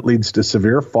line that leads to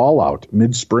severe fallout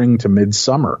mid-spring to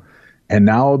mid-summer. And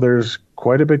now there's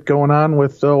quite a bit going on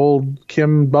with the old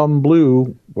Kim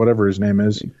Bum-Blue, whatever his name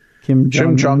is. Kim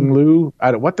Jong-lu.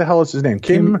 What the hell is his name?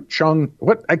 Kim Chung.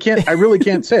 What? I really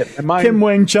can't say it. Kim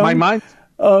Wang Chung. My mind.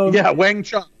 Wang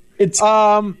Chung.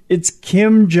 It's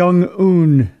Kim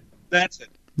Jong-un. That's it.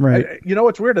 Right. You know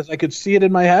what's weird is I could see it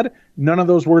in my head. None of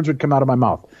those words would come out of my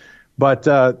mouth. But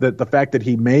the fact that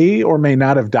he may or may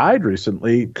not have died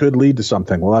recently could lead to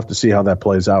something. We'll have to see how that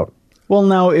plays out. Well,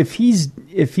 now, if he's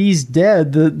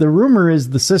dead, the rumor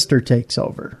is the sister takes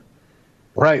over.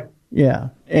 Right. Yeah.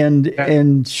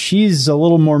 And she's a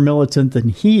little more militant than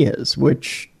he is,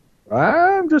 which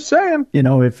I'm just saying.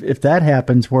 If that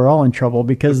happens, we're all in trouble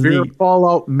because the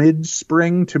fallout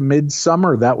mid-spring to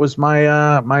mid-summer. That was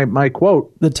my my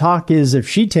quote. The talk is if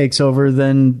she takes over,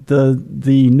 then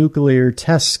the nuclear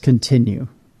tests continue,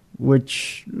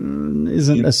 which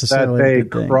isn't necessarily that they a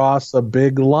good thing. Cross a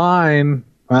big line,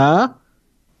 huh?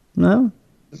 No.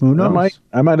 Who knows?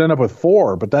 I might end up with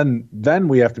 4, but then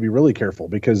we have to be really careful,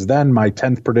 because then my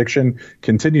 10th prediction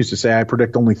continues to say I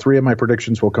predict only 3 of my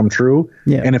predictions will come true.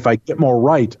 Yeah. And if I get more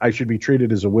right, I should be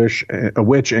treated as a witch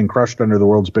and crushed under the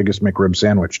world's biggest McRib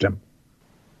sandwich, Tim.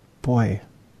 Boy.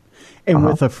 And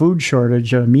with a food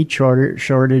shortage, a meat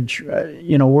shortage, where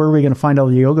are we going to find all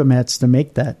the yoga mats to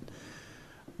make that?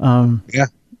 Yeah.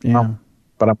 Well,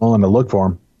 but I'm willing to look for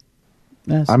them.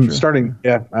 I'm true. Starting.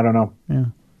 Yeah, I don't know.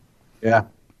 Yeah.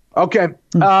 Okay.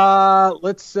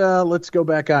 Let's go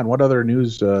back on. What other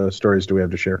news stories do we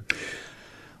have to share?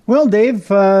 Well,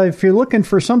 Dave, if you're looking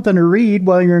for something to read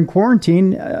while you're in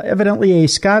quarantine, evidently a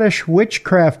Scottish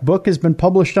witchcraft book has been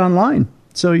published online.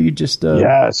 So you just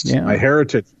yes, my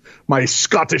heritage, my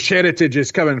Scottish heritage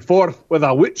is coming forth with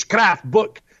a witchcraft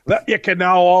book that you can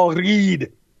now all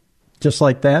read. Just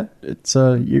like that. It's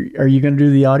are you going to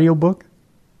do the audiobook?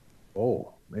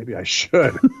 Oh, maybe I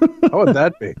should. How would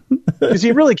that be? Because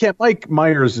you really can't. Mike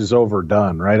Myers is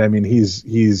overdone, right? I mean,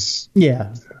 he's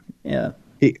yeah.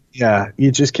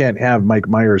 You just can't have Mike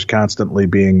Myers constantly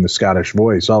being the Scottish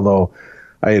voice. Although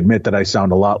I admit that I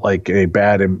sound a lot like a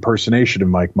bad impersonation of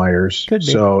Mike Myers. Could be.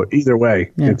 So either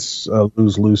way, it's a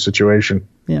lose-lose situation.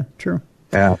 Yeah, true.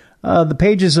 Yeah. The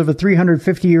pages of a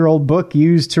 350-year-old book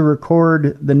used to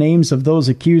record the names of those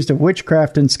accused of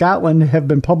witchcraft in Scotland have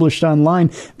been published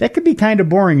online. That could be kind of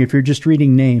boring if you're just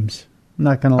reading names. I'm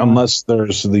not going to lie. Unless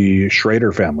there's the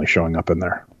Schrader family showing up in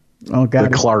there. Oh,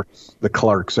 God. The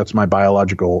Clarks. That's my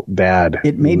biological dad.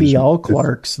 It may be all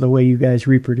Clarks, the way you guys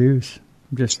reproduce.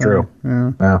 Just true.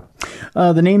 Yeah.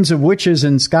 The Names of Witches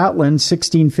in Scotland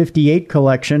 1658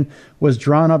 collection was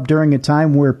drawn up during a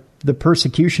time where the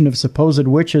persecution of supposed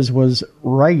witches was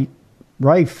rife.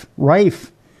 I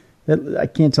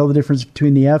can't tell the difference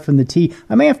between the F and the T.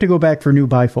 I may have to go back for new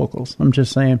bifocals. I'm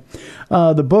just saying.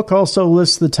 The book also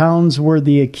lists the towns where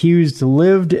the accused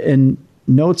lived and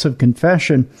notes of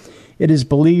confession. It is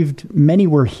believed many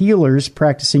were healers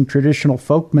practicing traditional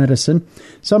folk medicine.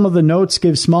 Some of the notes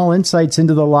give small insights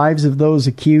into the lives of those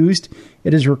accused.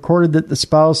 It is recorded that the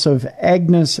spouse of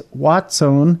Agnes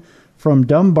Watson from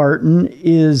Dumbarton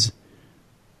is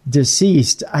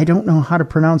deceased. I don't know how to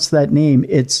pronounce that name.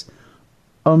 It's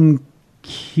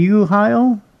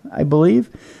Umquhile, I believe.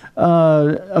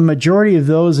 A majority of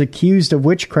those accused of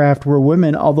witchcraft were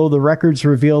women, although the records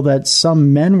reveal that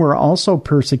some men were also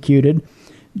persecuted.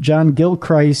 John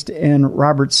Gilchrist and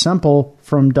Robert Semple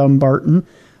from Dumbarton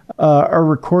are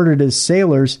recorded as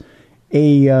sailors.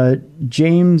 A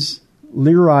James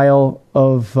Learile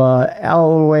of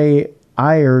Alloway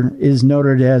Ire is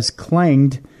noted as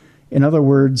clanged, in other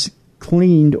words,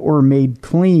 cleaned or made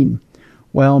clean.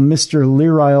 While Mr.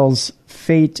 Learile's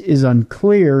fate is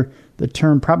unclear, the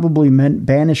term probably meant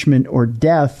banishment or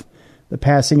death. The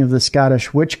passing of the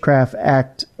Scottish Witchcraft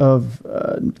Act of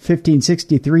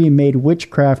 1563 made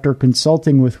witchcraft or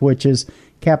consulting with witches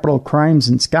capital crimes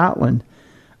in Scotland.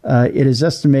 It is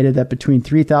estimated that between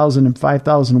 3,000 and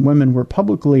 5,000 women were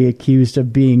publicly accused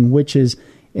of being witches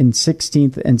in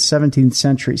 16th and 17th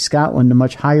century Scotland, a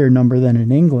much higher number than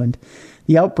in England.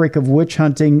 The outbreak of witch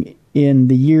hunting in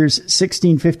the years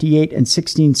 1658 and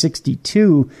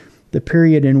 1662, the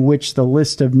period in which the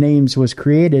list of names was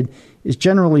created, is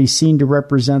generally seen to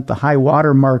represent the high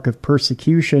water mark of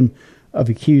persecution of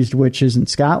accused witches in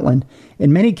Scotland.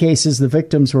 In many cases, the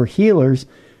victims were healers,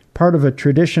 part of a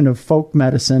tradition of folk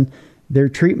medicine. Their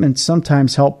treatments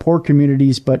sometimes help poor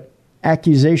communities, but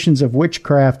accusations of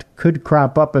witchcraft could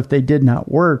crop up if they did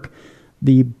not work.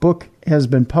 The book has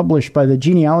been published by the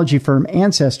genealogy firm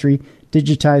Ancestry,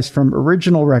 digitized from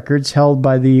original records held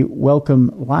by the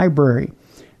Wellcome Library.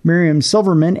 Miriam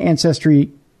Silverman,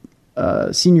 Ancestry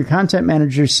senior content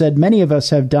manager, said many of us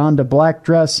have donned a black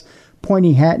dress,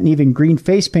 pointy hat, and even green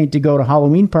face paint to go to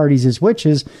Halloween parties as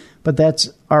witches, but that's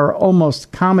our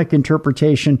almost comic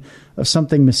interpretation of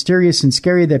something mysterious and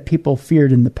scary that people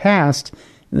feared in the past.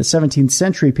 In the 17th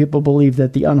century, people believed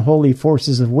that the unholy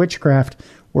forces of witchcraft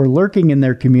were lurking in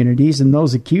their communities, and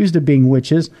those accused of being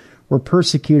witches were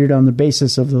persecuted on the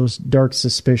basis of those dark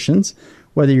suspicions.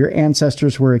 Whether your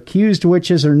ancestors were accused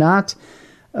witches or not,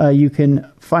 you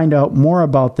can find out more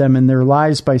about them and their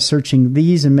lives by searching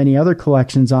these and many other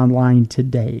collections online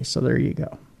today. So there you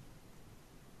go.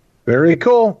 Very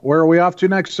cool. Where are we off to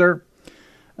next, sir?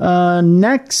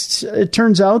 Next, it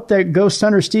turns out that ghost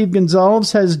hunter Steve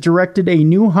Gonzalez has directed a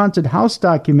new haunted house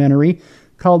documentary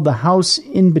called The House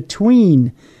in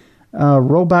Between.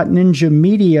 Robot Ninja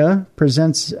Media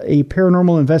presents a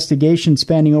paranormal investigation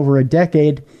spanning over a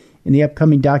decade. In the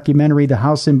upcoming documentary, The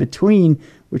House in Between,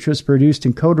 which was produced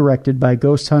and co-directed by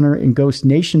Ghost Hunter and Ghost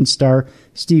Nation star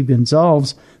Steve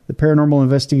Gonsalves. The paranormal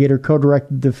investigator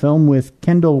co-directed the film with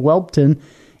Kendall Welpton,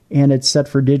 and it's set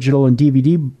for digital and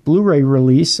DVD Blu-ray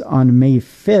release on May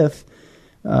 5th.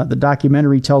 The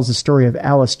documentary tells the story of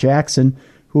Alice Jackson,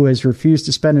 who has refused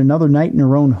to spend another night in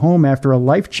her own home after a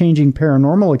life-changing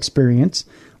paranormal experience.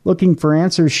 Looking for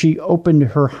answers, she opened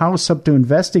her house up to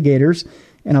investigators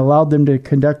and allowed them to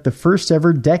conduct the first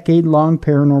ever decade-long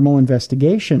paranormal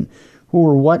investigation. Who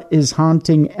or what is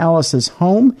haunting Alice's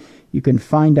home? You can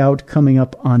find out coming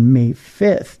up on May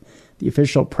 5th. The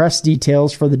official press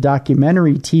details for the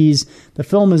documentary tease the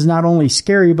film is not only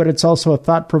scary, but it's also a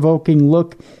thought-provoking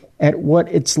look at what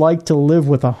it's like to live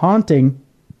with a haunting.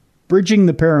 Bridging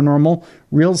the paranormal,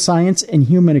 real science, and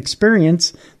human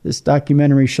experience, this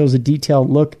documentary shows a detailed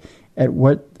look at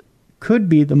what could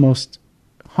be the most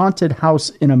haunted house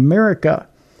in America.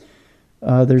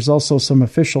 There's also some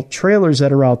official trailers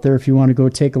that are out there if you want to go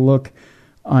take a look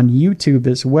on YouTube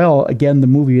as well. Again, the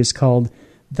movie is called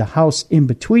The House in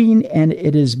Between, and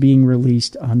it is being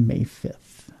released on May 5th.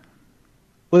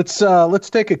 Let's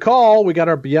take a call. We got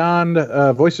our Beyond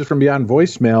Voices from Beyond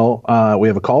voicemail. We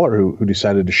have a caller who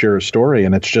decided to share a story,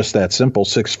 and it's just that simple,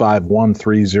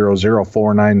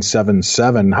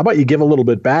 651-300-4977. How about you give a little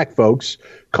bit back, folks?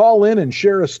 Call in and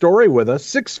share a story with us,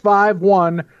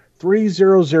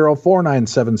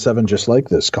 651-300-4977, just like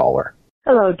this caller.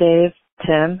 Hello, Dave,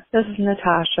 Tim. This is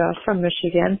Natasha from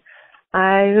Michigan.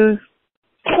 I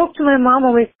spoke to my mom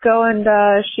a week ago, and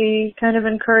she kind of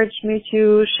encouraged me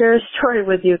to share a story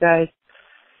with you guys.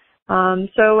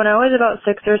 So when I was about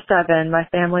 6 or 7, my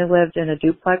family lived in a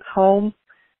duplex home.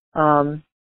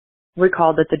 We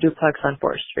called it the duplex on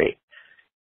 4th Street.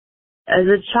 As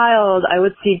a child, I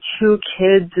would see two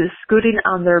kids scooting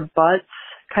on their butts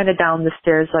kind of down the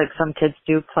stairs like some kids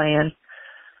do playing.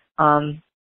 And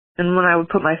when I would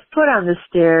put my foot on the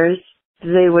stairs,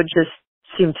 they would just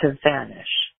seem to vanish.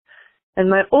 And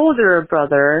my older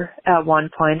brother at one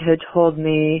point had told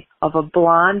me of a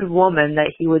blonde woman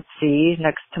that he would see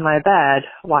next to my bed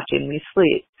watching me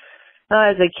sleep. Now,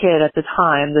 as a kid at the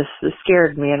time, this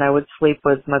scared me, and I would sleep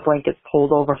with my blankets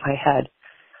pulled over my head.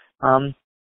 And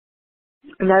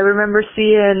I remember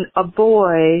seeing a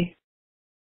boy,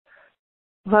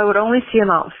 well, I would only see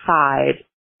him outside.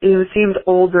 He seemed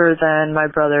older than my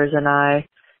brothers and I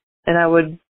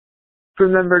would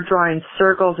remember drawing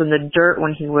circles in the dirt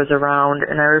when he was around,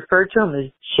 and I referred to him as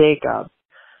Jacob.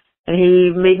 And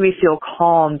he made me feel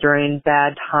calm during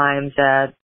bad times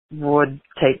that would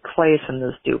take place in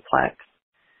this duplex.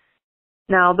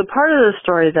 Now, the part of the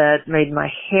story that made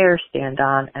my hair stand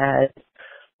on end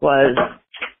was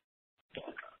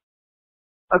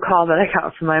a call that I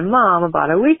got from my mom about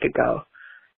a week ago.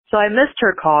 So I missed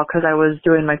her call because I was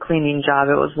doing my cleaning job.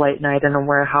 It was late night in a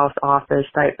warehouse office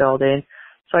type building.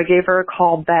 So I gave her a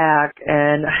call back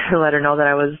and I let her know that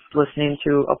I was listening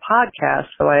to a podcast.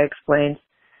 So I explained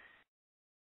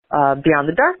Beyond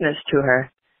the Darkness to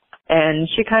her. And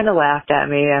she kind of laughed at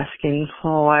me, asking,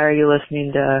 oh, why are you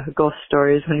listening to ghost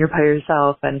stories when you're by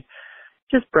yourself? And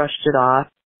just brushed it off.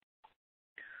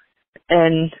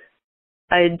 And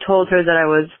I had told her that I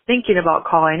was thinking about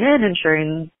calling in and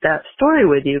sharing that story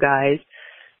with you guys.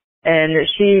 And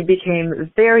she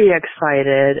became very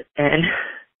excited and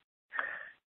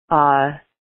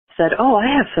said, oh, I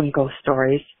have some ghost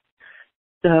stories.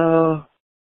 So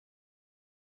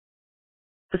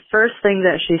the first thing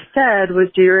that she said was,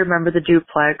 do you remember the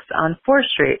duplex on 4th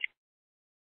Street?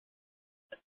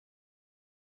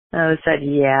 And I said,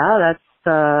 yeah, that's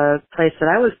the place that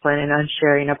I was planning on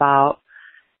sharing about.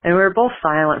 And we were both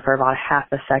silent for about half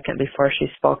a second before she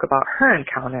spoke about her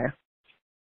encounter.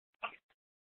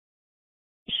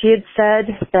 She had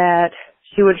said that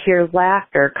she would hear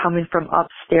laughter coming from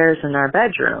upstairs in our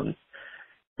bedrooms,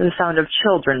 and the sound of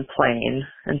children playing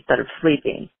instead of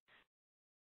sleeping.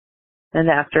 And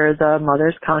after the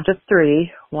mother's count of 3,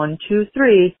 1, 2,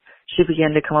 3, she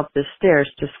began to come up the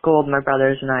stairs to scold my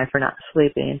brothers and I for not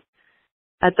sleeping.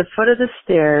 At the foot of the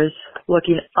stairs,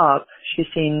 looking up, she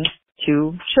seen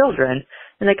 2 children,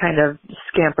 and they kind of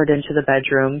scampered into the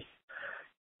bedrooms.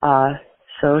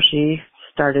 So she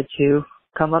started to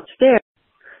come upstairs.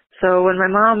 So when my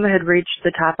mom had reached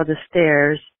the top of the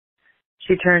stairs,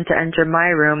 she turned to enter my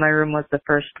room. My room was the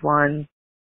first one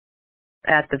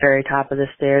at the very top of the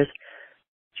stairs.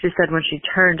 She said when she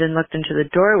turned and looked into the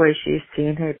doorway, she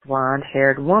seen a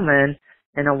blonde-haired woman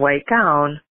in a white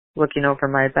gown looking over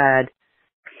my bed.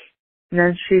 And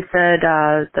then she said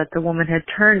that the woman had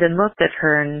turned and looked at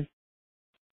her and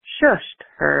shushed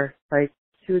her, like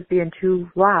she was being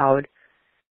too loud.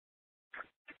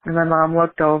 And my mom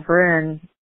looked over and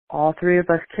all three of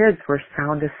us kids were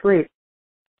sound asleep.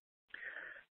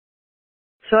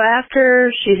 So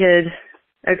after she had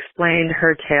explained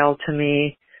her tale to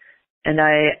me, and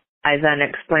I then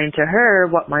explained to her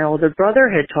what my older brother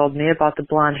had told me about the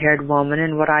blonde-haired woman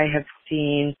and what I have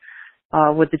seen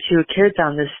with the two kids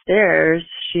on the stairs,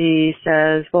 she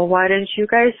says, well, why didn't you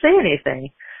guys say anything?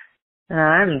 And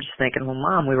I'm just thinking, well,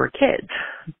 Mom, we were kids.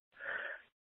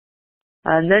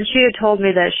 And then she had told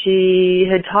me that she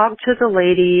had talked to the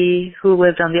lady who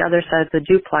lived on the other side of the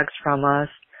duplex from us,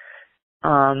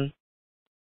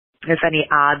 if any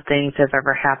odd things have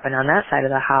ever happened on that side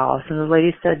of the house. And the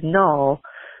lady said no,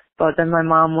 but then my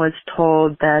mom was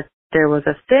told that there was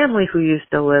a family who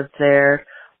used to live there,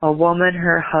 a woman,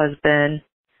 her husband,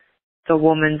 the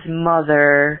woman's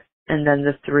mother, and then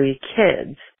the three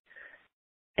kids.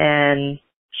 And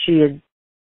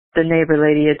the neighbor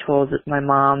lady had told my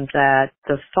mom that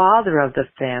the father of the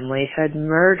family had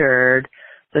murdered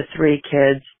the three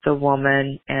kids, the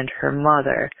woman, and her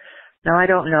mother. Now, I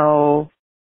don't know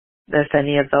if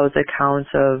any of those accounts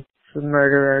of the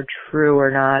murder are true or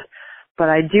not, but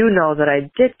I do know that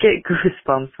I did get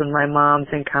goosebumps when my mom's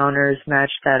encounters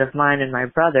matched that of mine and my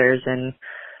brother's, and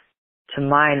to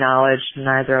my knowledge,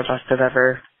 neither of us have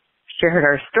ever shared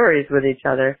our stories with each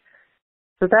other.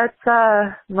 So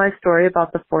that's my story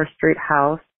about the 4th Street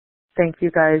house. Thank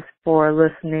you guys for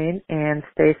listening, and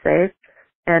stay safe.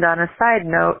 And on a side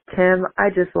note, Tim, I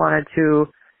just wanted to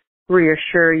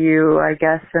reassure you, I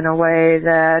guess, in a way,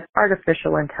 that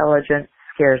artificial intelligence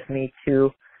scares me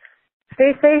too.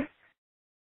 Stay safe.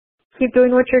 Keep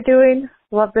doing what you're doing.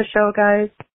 Love the show, guys.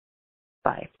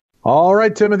 Bye. All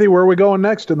right, Timothy, where are we going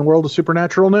next in the world of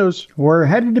supernatural news? We're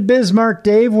headed to Bismarck,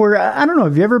 Dave. I don't know,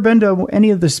 have you ever been to any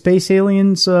of the Space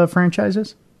Aliens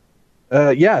franchises?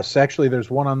 Yes, actually, there's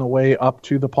one on the way up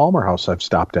to the Palmer House I've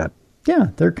stopped at. Yeah,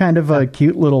 they're kind of a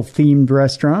cute little themed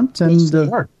restaurant. And yes, they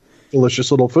are.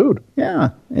 Delicious little food. Yeah,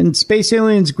 and Space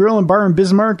Aliens Grill and Bar in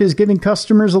Bismarck is giving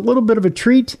customers a little bit of a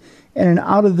treat and an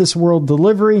out-of-this-world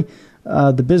delivery.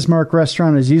 The Bismarck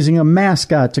restaurant is using a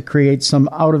mascot to create some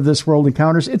out-of-this-world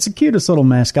encounters. It's the cutest little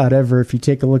mascot ever if you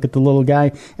take a look at the little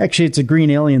guy. Actually, it's a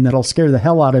green alien that'll scare the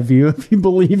hell out of you if you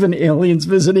believe in aliens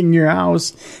visiting your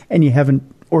house and you haven't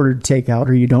ordered takeout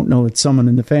or you don't know that someone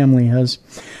in the family has.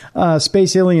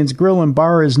 Space Aliens Grill and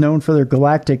Bar is known for their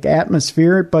galactic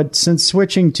atmosphere, but since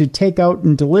switching to takeout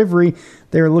and delivery,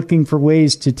 they're looking for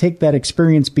ways to take that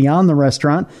experience beyond the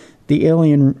restaurant.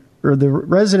 The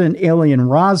resident alien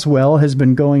Roswell has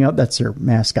been going out, that's their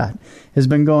mascot, has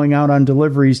been going out on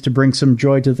deliveries to bring some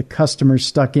joy to the customers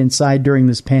stuck inside during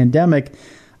this pandemic.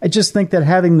 I just think that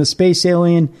having the space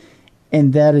alien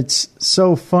and that it's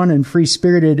so fun and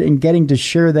free-spirited and getting to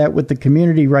share that with the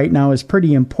community right now is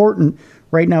pretty important.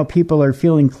 Right now, people are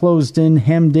feeling closed in,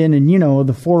 hemmed in, and,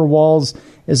 the 4 walls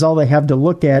is all they have to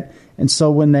look at. And so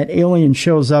when that alien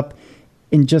shows up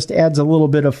and just adds a little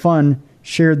bit of fun,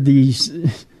 shared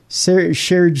Sheila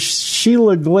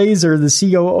Glazer,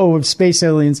 the COO of Space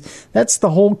Aliens. That's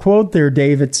the whole quote there,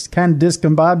 Dave. It's kind of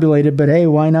discombobulated, but hey,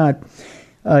 why not?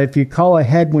 If you call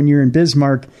ahead when you're in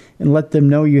Bismarck and let them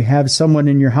know you have someone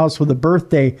in your house with a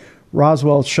birthday,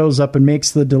 Roswell shows up and makes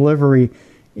the delivery.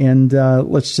 And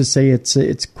let's just say it's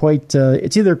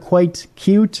either quite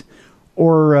cute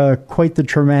or quite the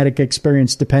traumatic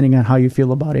experience, depending on how you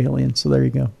feel about aliens. So there you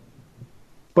go.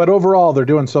 But overall, they're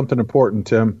doing something important,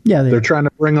 Tim. Yeah, they're trying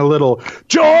to bring a little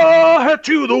joy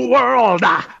to the world.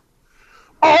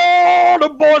 All the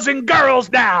boys and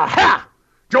girls now. Ha!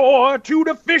 Joy to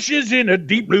the fishes in the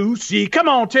deep blue sea. Come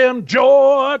on, Tim.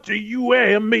 Joy to you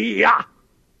and me. Ah.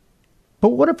 But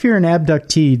what if you're an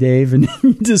abductee, Dave, and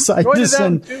you decide Joy to to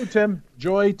send... them, too, Tim.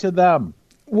 Joy to them.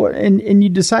 And you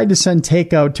decide to send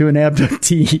takeout to an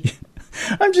abductee.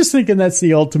 I'm just thinking that's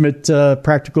the ultimate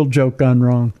practical joke gone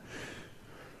wrong.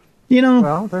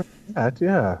 Well, that,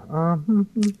 yeah.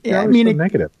 I mean,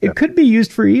 negative. It could be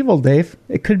used for evil, Dave.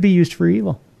 It could be used for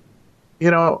evil.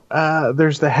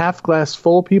 There's the half glass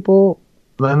full people,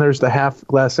 then there's the half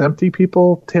glass empty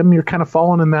people. Tim, you're kind of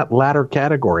falling in that latter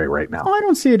category right now. Oh, I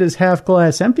don't see it as half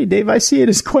glass empty, Dave. I see it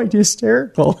as quite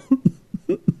hysterical.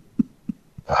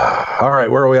 All right,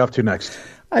 where are we off to next?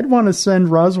 I'd want to send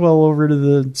Roswell over to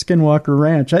the Skinwalker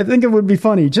Ranch. I think it would be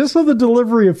funny, just for the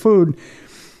delivery of food.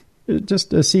 Just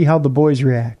to see how the boys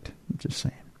react. I'm just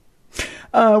saying.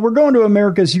 We're going to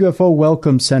America's UFO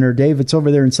Welcome Center, Dave. It's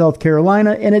over there in South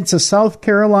Carolina, and it's a South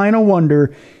Carolina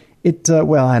wonder.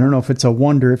 Well, I don't know if it's a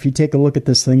wonder. If you take a look at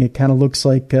this thing, it kind of looks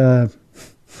like a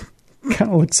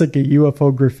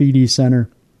UFO graffiti center.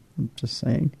 I'm just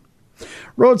saying.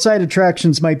 Roadside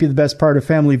attractions might be the best part of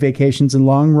family vacations and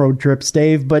long road trips,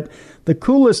 Dave, but the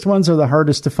coolest ones are the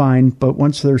hardest to find. But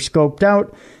once they're scoped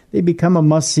out, they become a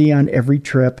must-see on every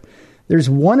trip. There's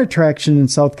one attraction in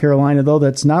South Carolina, though,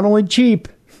 that's not only cheap,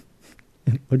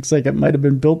 it looks like it might have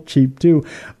been built cheap, too,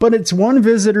 but it's one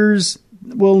visitors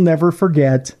will never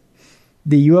forget.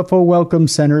 The UFO Welcome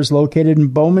Center is located in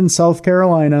Bowman, South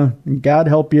Carolina. And God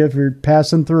help you if you're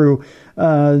passing through.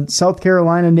 South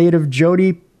Carolina native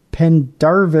Jody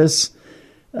Pendarvis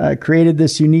created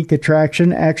this unique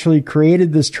attraction, actually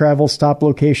created this travel stop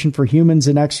location for humans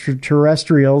and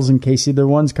extraterrestrials, in case either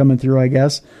one's coming through, I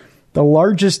guess. The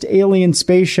largest alien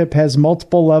spaceship has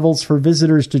multiple levels for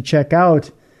visitors to check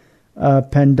out.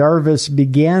 Pendarvis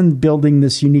began building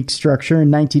this unique structure in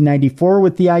 1994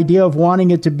 with the idea of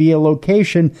wanting it to be a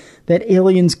location that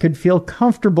aliens could feel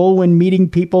comfortable when meeting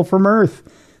people from Earth.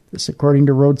 This according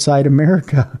to Roadside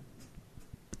America.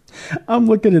 I'm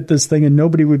looking at this thing and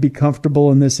nobody would be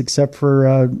comfortable in this except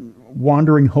for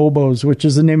Wandering Hobos, which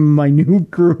is the name of my new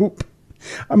group,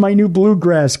 my new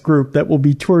bluegrass group that will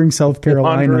be touring South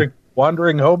Carolina.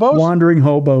 Wandering Hobos? Wandering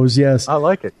Hobos, yes. I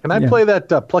like it. Can I play that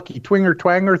plucky twinger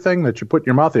twanger thing that you put in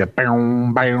your mouth? Yeah,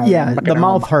 the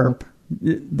mouth harp.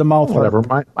 The mouth harp.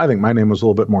 Whatever. I think my name was a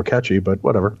little bit more catchy, but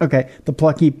whatever. Okay, the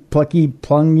plucky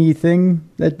plungy thing.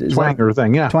 Twanger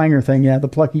thing, yeah. Twanger thing, yeah. The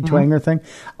plucky twanger thing.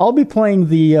 I'll be playing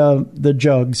the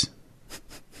jugs.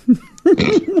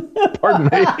 Pardon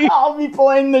me? I'll be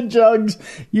playing the jugs.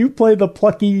 You play the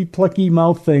plucky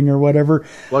mouth thing or whatever.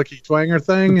 Plucky twanger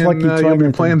thing, the plucky and you'll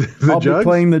be playing the jugs? I'll be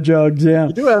playing the jugs, yeah.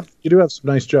 You do have some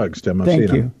nice jugs, Tim. I've Thank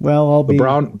seen you. them. Well, the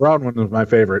brown one is my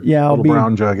favorite. Yeah,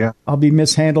 brown jug, yeah. I'll be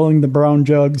mishandling the brown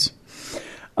jugs.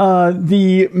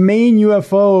 The main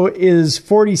UFO is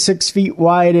 46 feet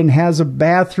wide and has a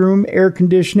bathroom, air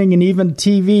conditioning, and even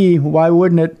TV. Why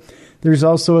wouldn't it? There's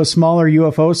also a smaller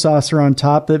UFO saucer on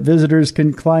top that visitors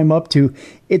can climb up to.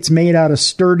 It's made out of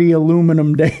sturdy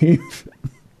aluminum, Dave.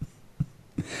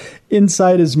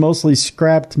 Inside is mostly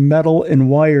scrapped metal and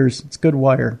wires. It's good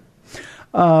wire.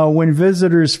 When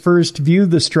visitors first view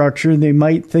the structure, they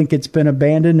might think it's been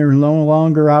abandoned or no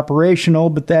longer operational,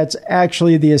 but that's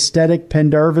actually the aesthetic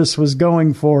Pendarvis was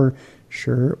going for.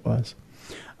 Sure it was.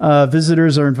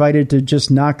 Visitors are invited to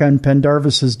just knock on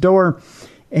Pendarvis's door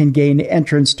and gain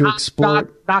entrance to explore.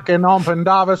 Knocking on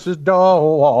Pendarvis's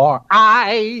door.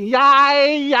 Aye.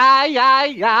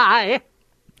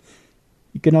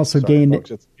 You can also gain.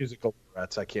 Folks, it's musical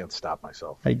threats. I can't stop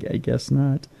myself. I guess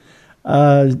not.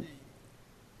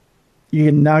 You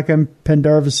can knock on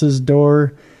Pendarvis's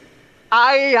door.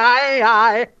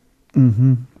 Aye.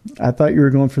 Mm-hmm. I thought you were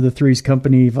going for the Three's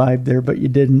Company vibe there, but you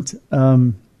didn't.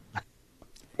 And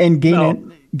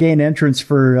gain entrance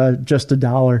for just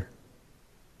 $1.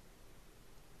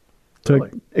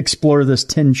 To explore this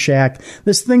tin shack.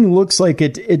 This thing looks like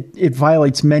it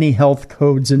violates many health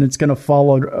codes, and it's going to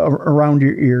fall around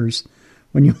your ears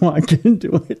when you walk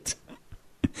into it.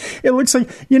 It looks like,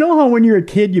 you know how when you're a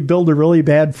kid you build a really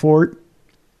bad fort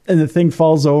and the thing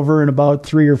falls over in about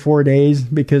 3 or 4 days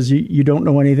because you don't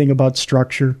know anything about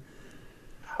structure?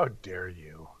 How dare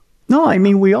you? No, I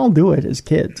mean, we all do it as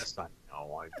kids.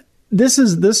 This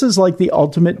is like the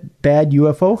ultimate bad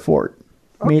UFO fort.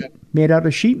 Okay. Made out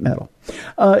of sheet metal.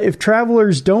 If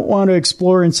travelers don't want to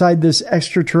explore inside this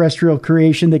extraterrestrial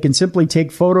creation, they can simply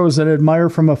take photos and admire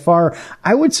from afar.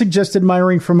 I would suggest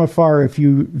admiring from afar if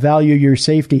you value your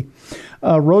safety.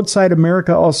 Roadside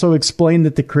America also explained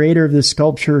that the creator of this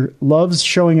sculpture loves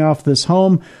showing off this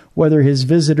home, whether his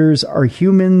visitors are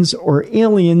humans or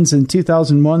aliens. In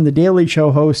 2001, The Daily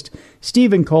Show host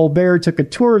Stephen Colbert took a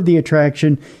tour of the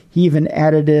attraction. He even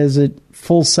added it as a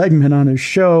full segment on his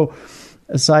show.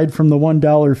 Aside from the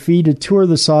 $1 fee to tour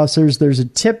the saucers, there's a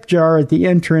tip jar at the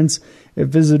entrance if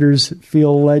visitors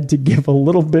feel led to give a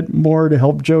little bit more to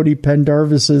help Jody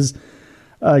Pendarvis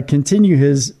continue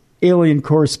his alien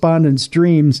correspondence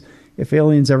dreams. If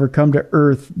aliens ever come to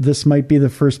Earth, this might be the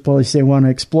first place they want to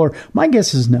explore. My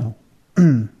guess is no.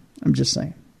 I'm just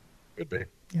saying. Could be.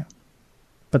 Yeah.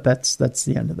 But that's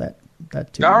the end of that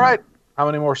too. All right. How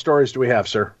many more stories do we have,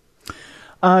 sir?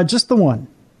 Just the one.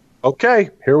 Okay,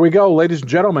 here we go, ladies and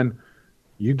gentlemen.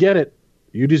 You get it.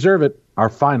 You deserve it. Our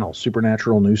final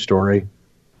supernatural news story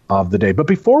of the day. But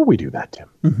before we do that,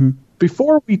 Tim,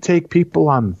 before we take people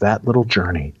on that little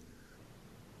journey,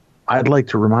 I'd like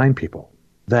to remind people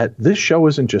that this show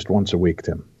isn't just once a week,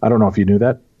 Tim. I don't know if you knew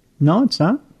that. No, it's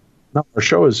not. No, our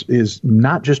show is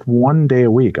not just one day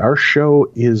a week. Our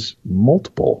show is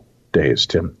multiple days,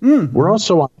 Tim. Mm-hmm. We're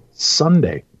also on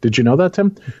Sunday. Did you know that,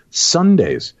 Tim?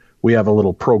 Sundays. We have a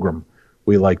little program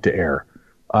we like to air.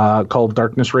 called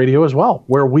Darkness Radio as well,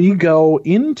 where we go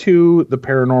into the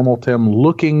paranormal, Tim,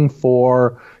 looking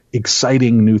for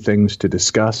exciting new things to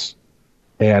discuss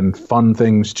and fun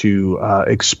things to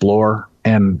explore.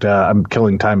 And I'm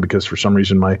killing time because for some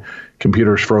reason my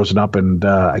computer's frozen up and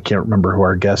I can't remember who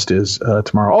our guest is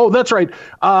tomorrow. Oh, that's right.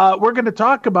 We're going to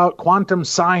talk about quantum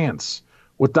science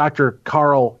with Dr.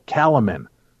 Carl Kalaman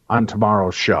on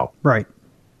tomorrow's show. Right.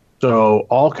 So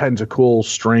all kinds of cool,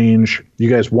 strange. You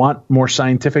guys want more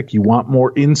scientific? You want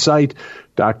more insight?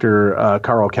 Dr.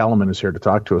 Carl Kalaman is here to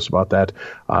talk to us about that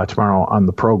tomorrow on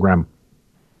the program.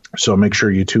 So make sure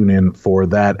you tune in for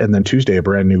that. And then Tuesday, a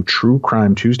brand new True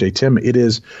Crime Tuesday. Tim, it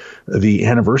is the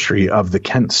anniversary of the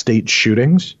Kent State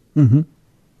shootings. Mm-hmm.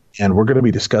 And we're going to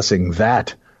be discussing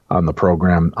that on the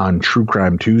program on True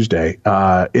Crime Tuesday.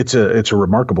 It's a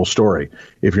remarkable story.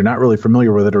 If you're not really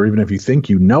familiar with it, or even if you think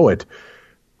you know it,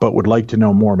 but would like to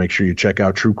know more, make sure you check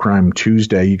out True Crime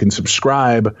Tuesday. You can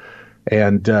subscribe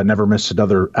and never miss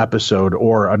another episode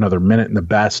or another minute in the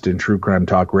best in True Crime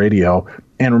Talk Radio.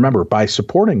 And remember, by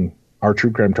supporting our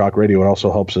True Crime Talk Radio, it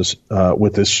also helps us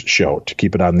with this show to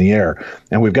keep it on the air.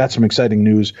 And we've got some exciting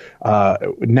news.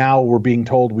 Now we're being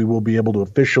told we will be able to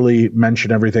officially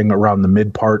mention everything around the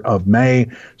mid part of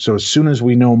May. So as soon as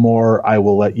we know more, I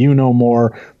will let you know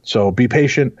more. So be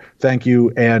patient. Thank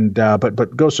you. And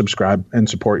but go subscribe and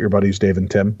support your buddies, Dave and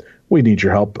Tim. We need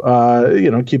your help.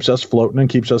 It keeps us floating and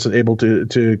keeps us able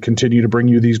to continue to bring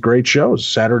you these great shows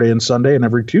Saturday and Sunday and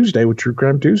every Tuesday with True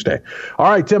Crime Tuesday. All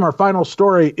right, Tim, our final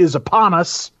story is upon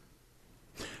us.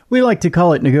 We like to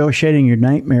call it negotiating your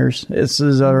nightmares. This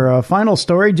is our final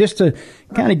story, just to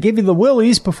kind of give you the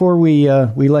willies before we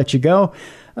let you go.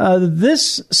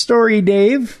 This story,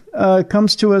 Dave,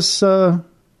 comes to us out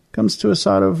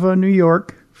of New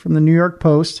York, from the New York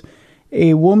Post.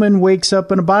 A woman wakes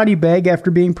up in a body bag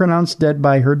after being pronounced dead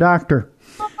by her doctor.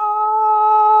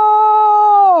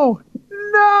 Oh,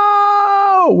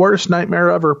 no! Worst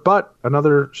nightmare ever, but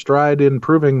another stride in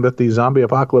proving that the zombie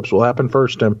apocalypse will happen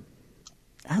first, Tim.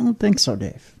 I don't think so,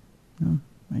 Dave. No,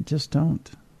 I just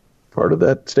don't. Part of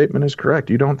that statement is correct.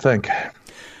 You don't think.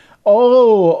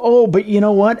 Oh, but you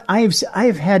know what? I've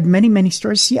had many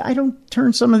stories. See, I don't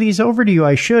turn some of these over to you.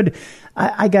 I should.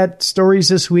 I got stories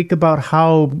this week about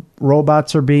how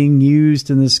robots are being used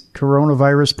in this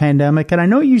coronavirus pandemic, and I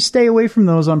know you stay away from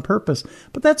those on purpose,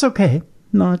 but that's okay.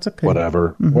 No, it's okay.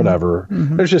 Whatever.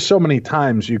 Mm-hmm. There's just so many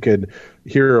times you could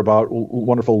hear about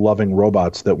wonderful, loving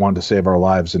robots that want to save our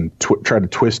lives and try to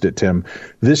twist it, Tim.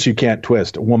 This you can't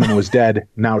twist. A woman was dead.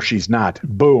 Now she's not.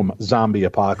 Boom. Zombie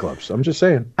apocalypse. I'm just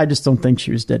saying. I just don't think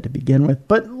she was dead to begin with.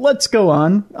 But let's go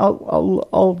on.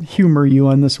 I'll humor you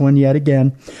on this one yet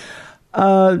again.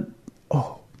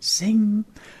 Zing.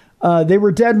 They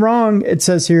were dead wrong. It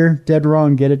says here, dead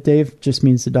wrong. Get it, Dave? Just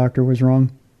means the doctor was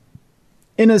wrong.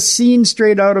 In a scene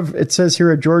straight out of, it says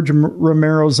here, a George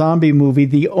Romero zombie movie,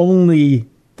 the only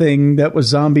thing that was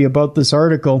zombie about this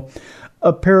article,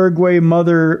 a Paraguay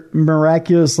mother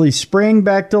miraculously sprang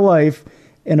back to life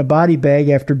in a body bag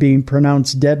after being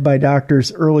pronounced dead by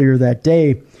doctors earlier that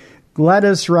day.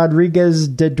 Gladys Rodriguez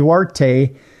de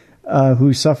Duarte,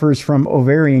 who suffers from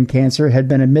ovarian cancer, had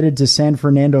been admitted to San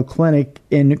Fernando Clinic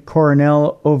in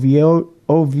Coronel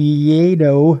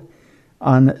Oviedo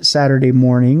on Saturday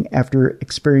morning after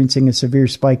experiencing a severe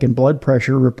spike in blood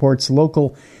pressure, reports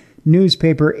local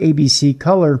newspaper ABC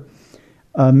Color.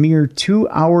 A mere 2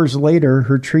 hours later,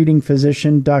 her treating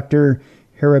physician, Dr.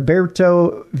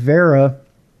 Heriberto Vera,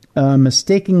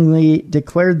 mistakenly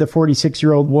declared the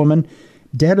 46-year-old woman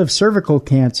dead of cervical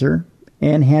cancer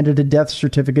and handed a death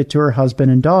certificate to her husband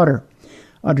and daughter.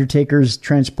 Undertakers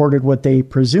transported what they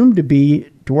presumed to be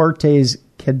Duarte's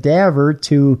cadaver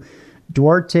to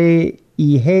Duarte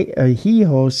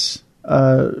Hijos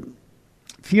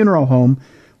funeral home,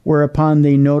 whereupon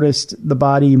they noticed the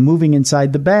body moving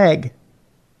inside the bag.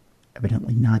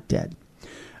 Evidently not dead.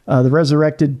 The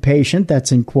resurrected patient,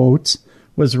 that's in quotes,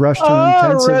 was rushed to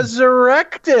intensive...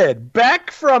 resurrected! Back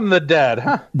from the dead,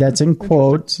 huh? That's in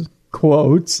quotes.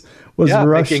 Was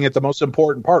rushed... making it the most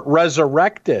important part.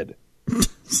 Resurrected.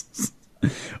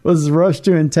 Was rushed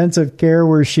to intensive care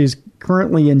where she's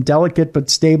currently in delicate but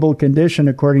stable condition,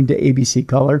 according to ABC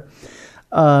Color.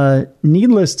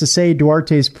 Needless to say,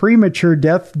 Duarte's premature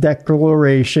death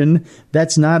declaration,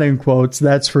 that's not in quotes,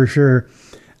 that's for sure,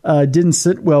 didn't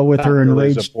sit well with her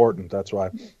enraged... As important, that's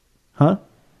why. Huh?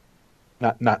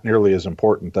 Not nearly as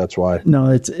important, that's why.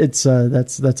 No, that's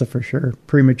a for sure.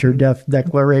 Premature death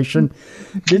declaration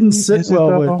didn't sit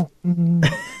well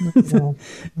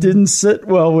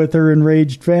with her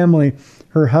enraged family.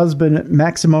 Her husband,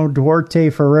 Maximo Duarte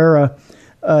Ferreira,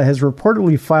 has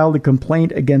reportedly filed a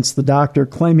complaint against the doctor,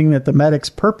 claiming that the medics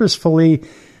purposefully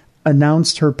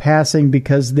announced her passing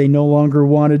because they no longer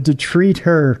wanted to treat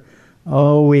her.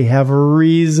 Oh, we have a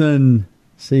reason.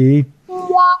 See?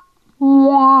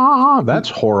 That's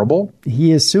horrible.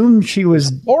 He assumed she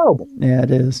was... horrible. Yeah,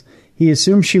 it is. He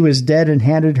assumed she was dead and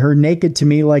handed her naked to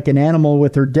me like an animal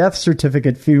with her death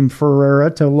certificate, fumed Ferreira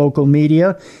to local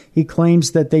media. He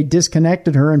claims that they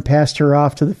disconnected her and passed her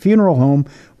off to the funeral home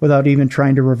without even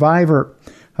trying to revive her.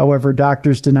 However,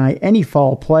 doctors deny any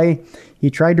foul play. He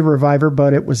tried to revive her,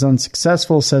 but it was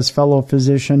unsuccessful, says fellow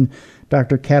physician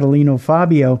Dr. Catalino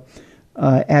Fabio,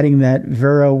 adding that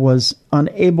Vera was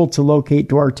unable to locate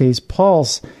Duarte's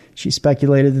pulse. She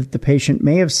speculated that the patient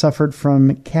may have suffered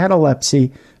from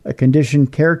catalepsy, a condition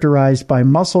characterized by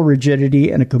muscle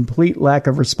rigidity and a complete lack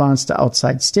of response to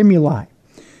outside stimuli.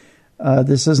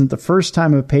 This isn't the first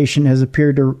time a patient has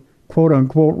appeared to,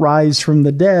 quote-unquote, rise from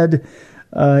the dead.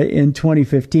 In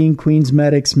 2015, Queens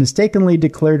medics mistakenly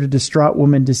declared a distraught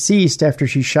woman deceased after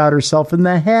she shot herself in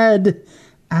the head.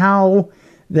 Ow!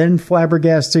 Then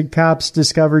flabbergasted cops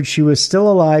discovered she was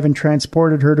still alive and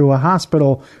transported her to a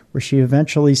hospital where she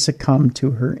eventually succumbed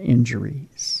to her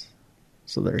injuries.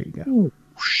 So there you go. Ooh,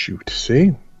 shoot.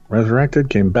 See? Resurrected,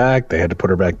 came back. They had to put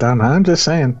her back down. I'm just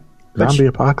saying. Zombie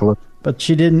apocalypse. But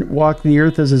she didn't walk the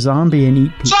earth as a zombie and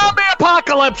eat people. Zombie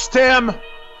apocalypse, Tim!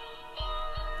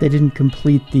 They didn't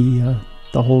complete the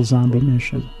whole zombie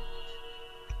mission.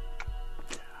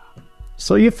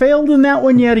 So you failed in that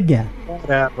one yet again.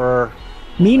 Whatever.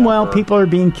 Meanwhile, people are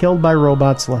being killed by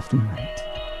robots left and right.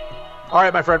 All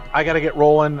right, my friend. I got to get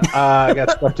rolling. I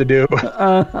got stuff to do.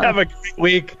 Have a great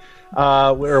week.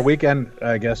 Or weekend,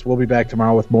 I guess. We'll be back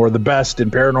tomorrow with more of the best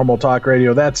in paranormal talk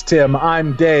radio. That's Tim.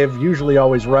 I'm Dave. Usually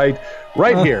always right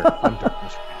here. I'm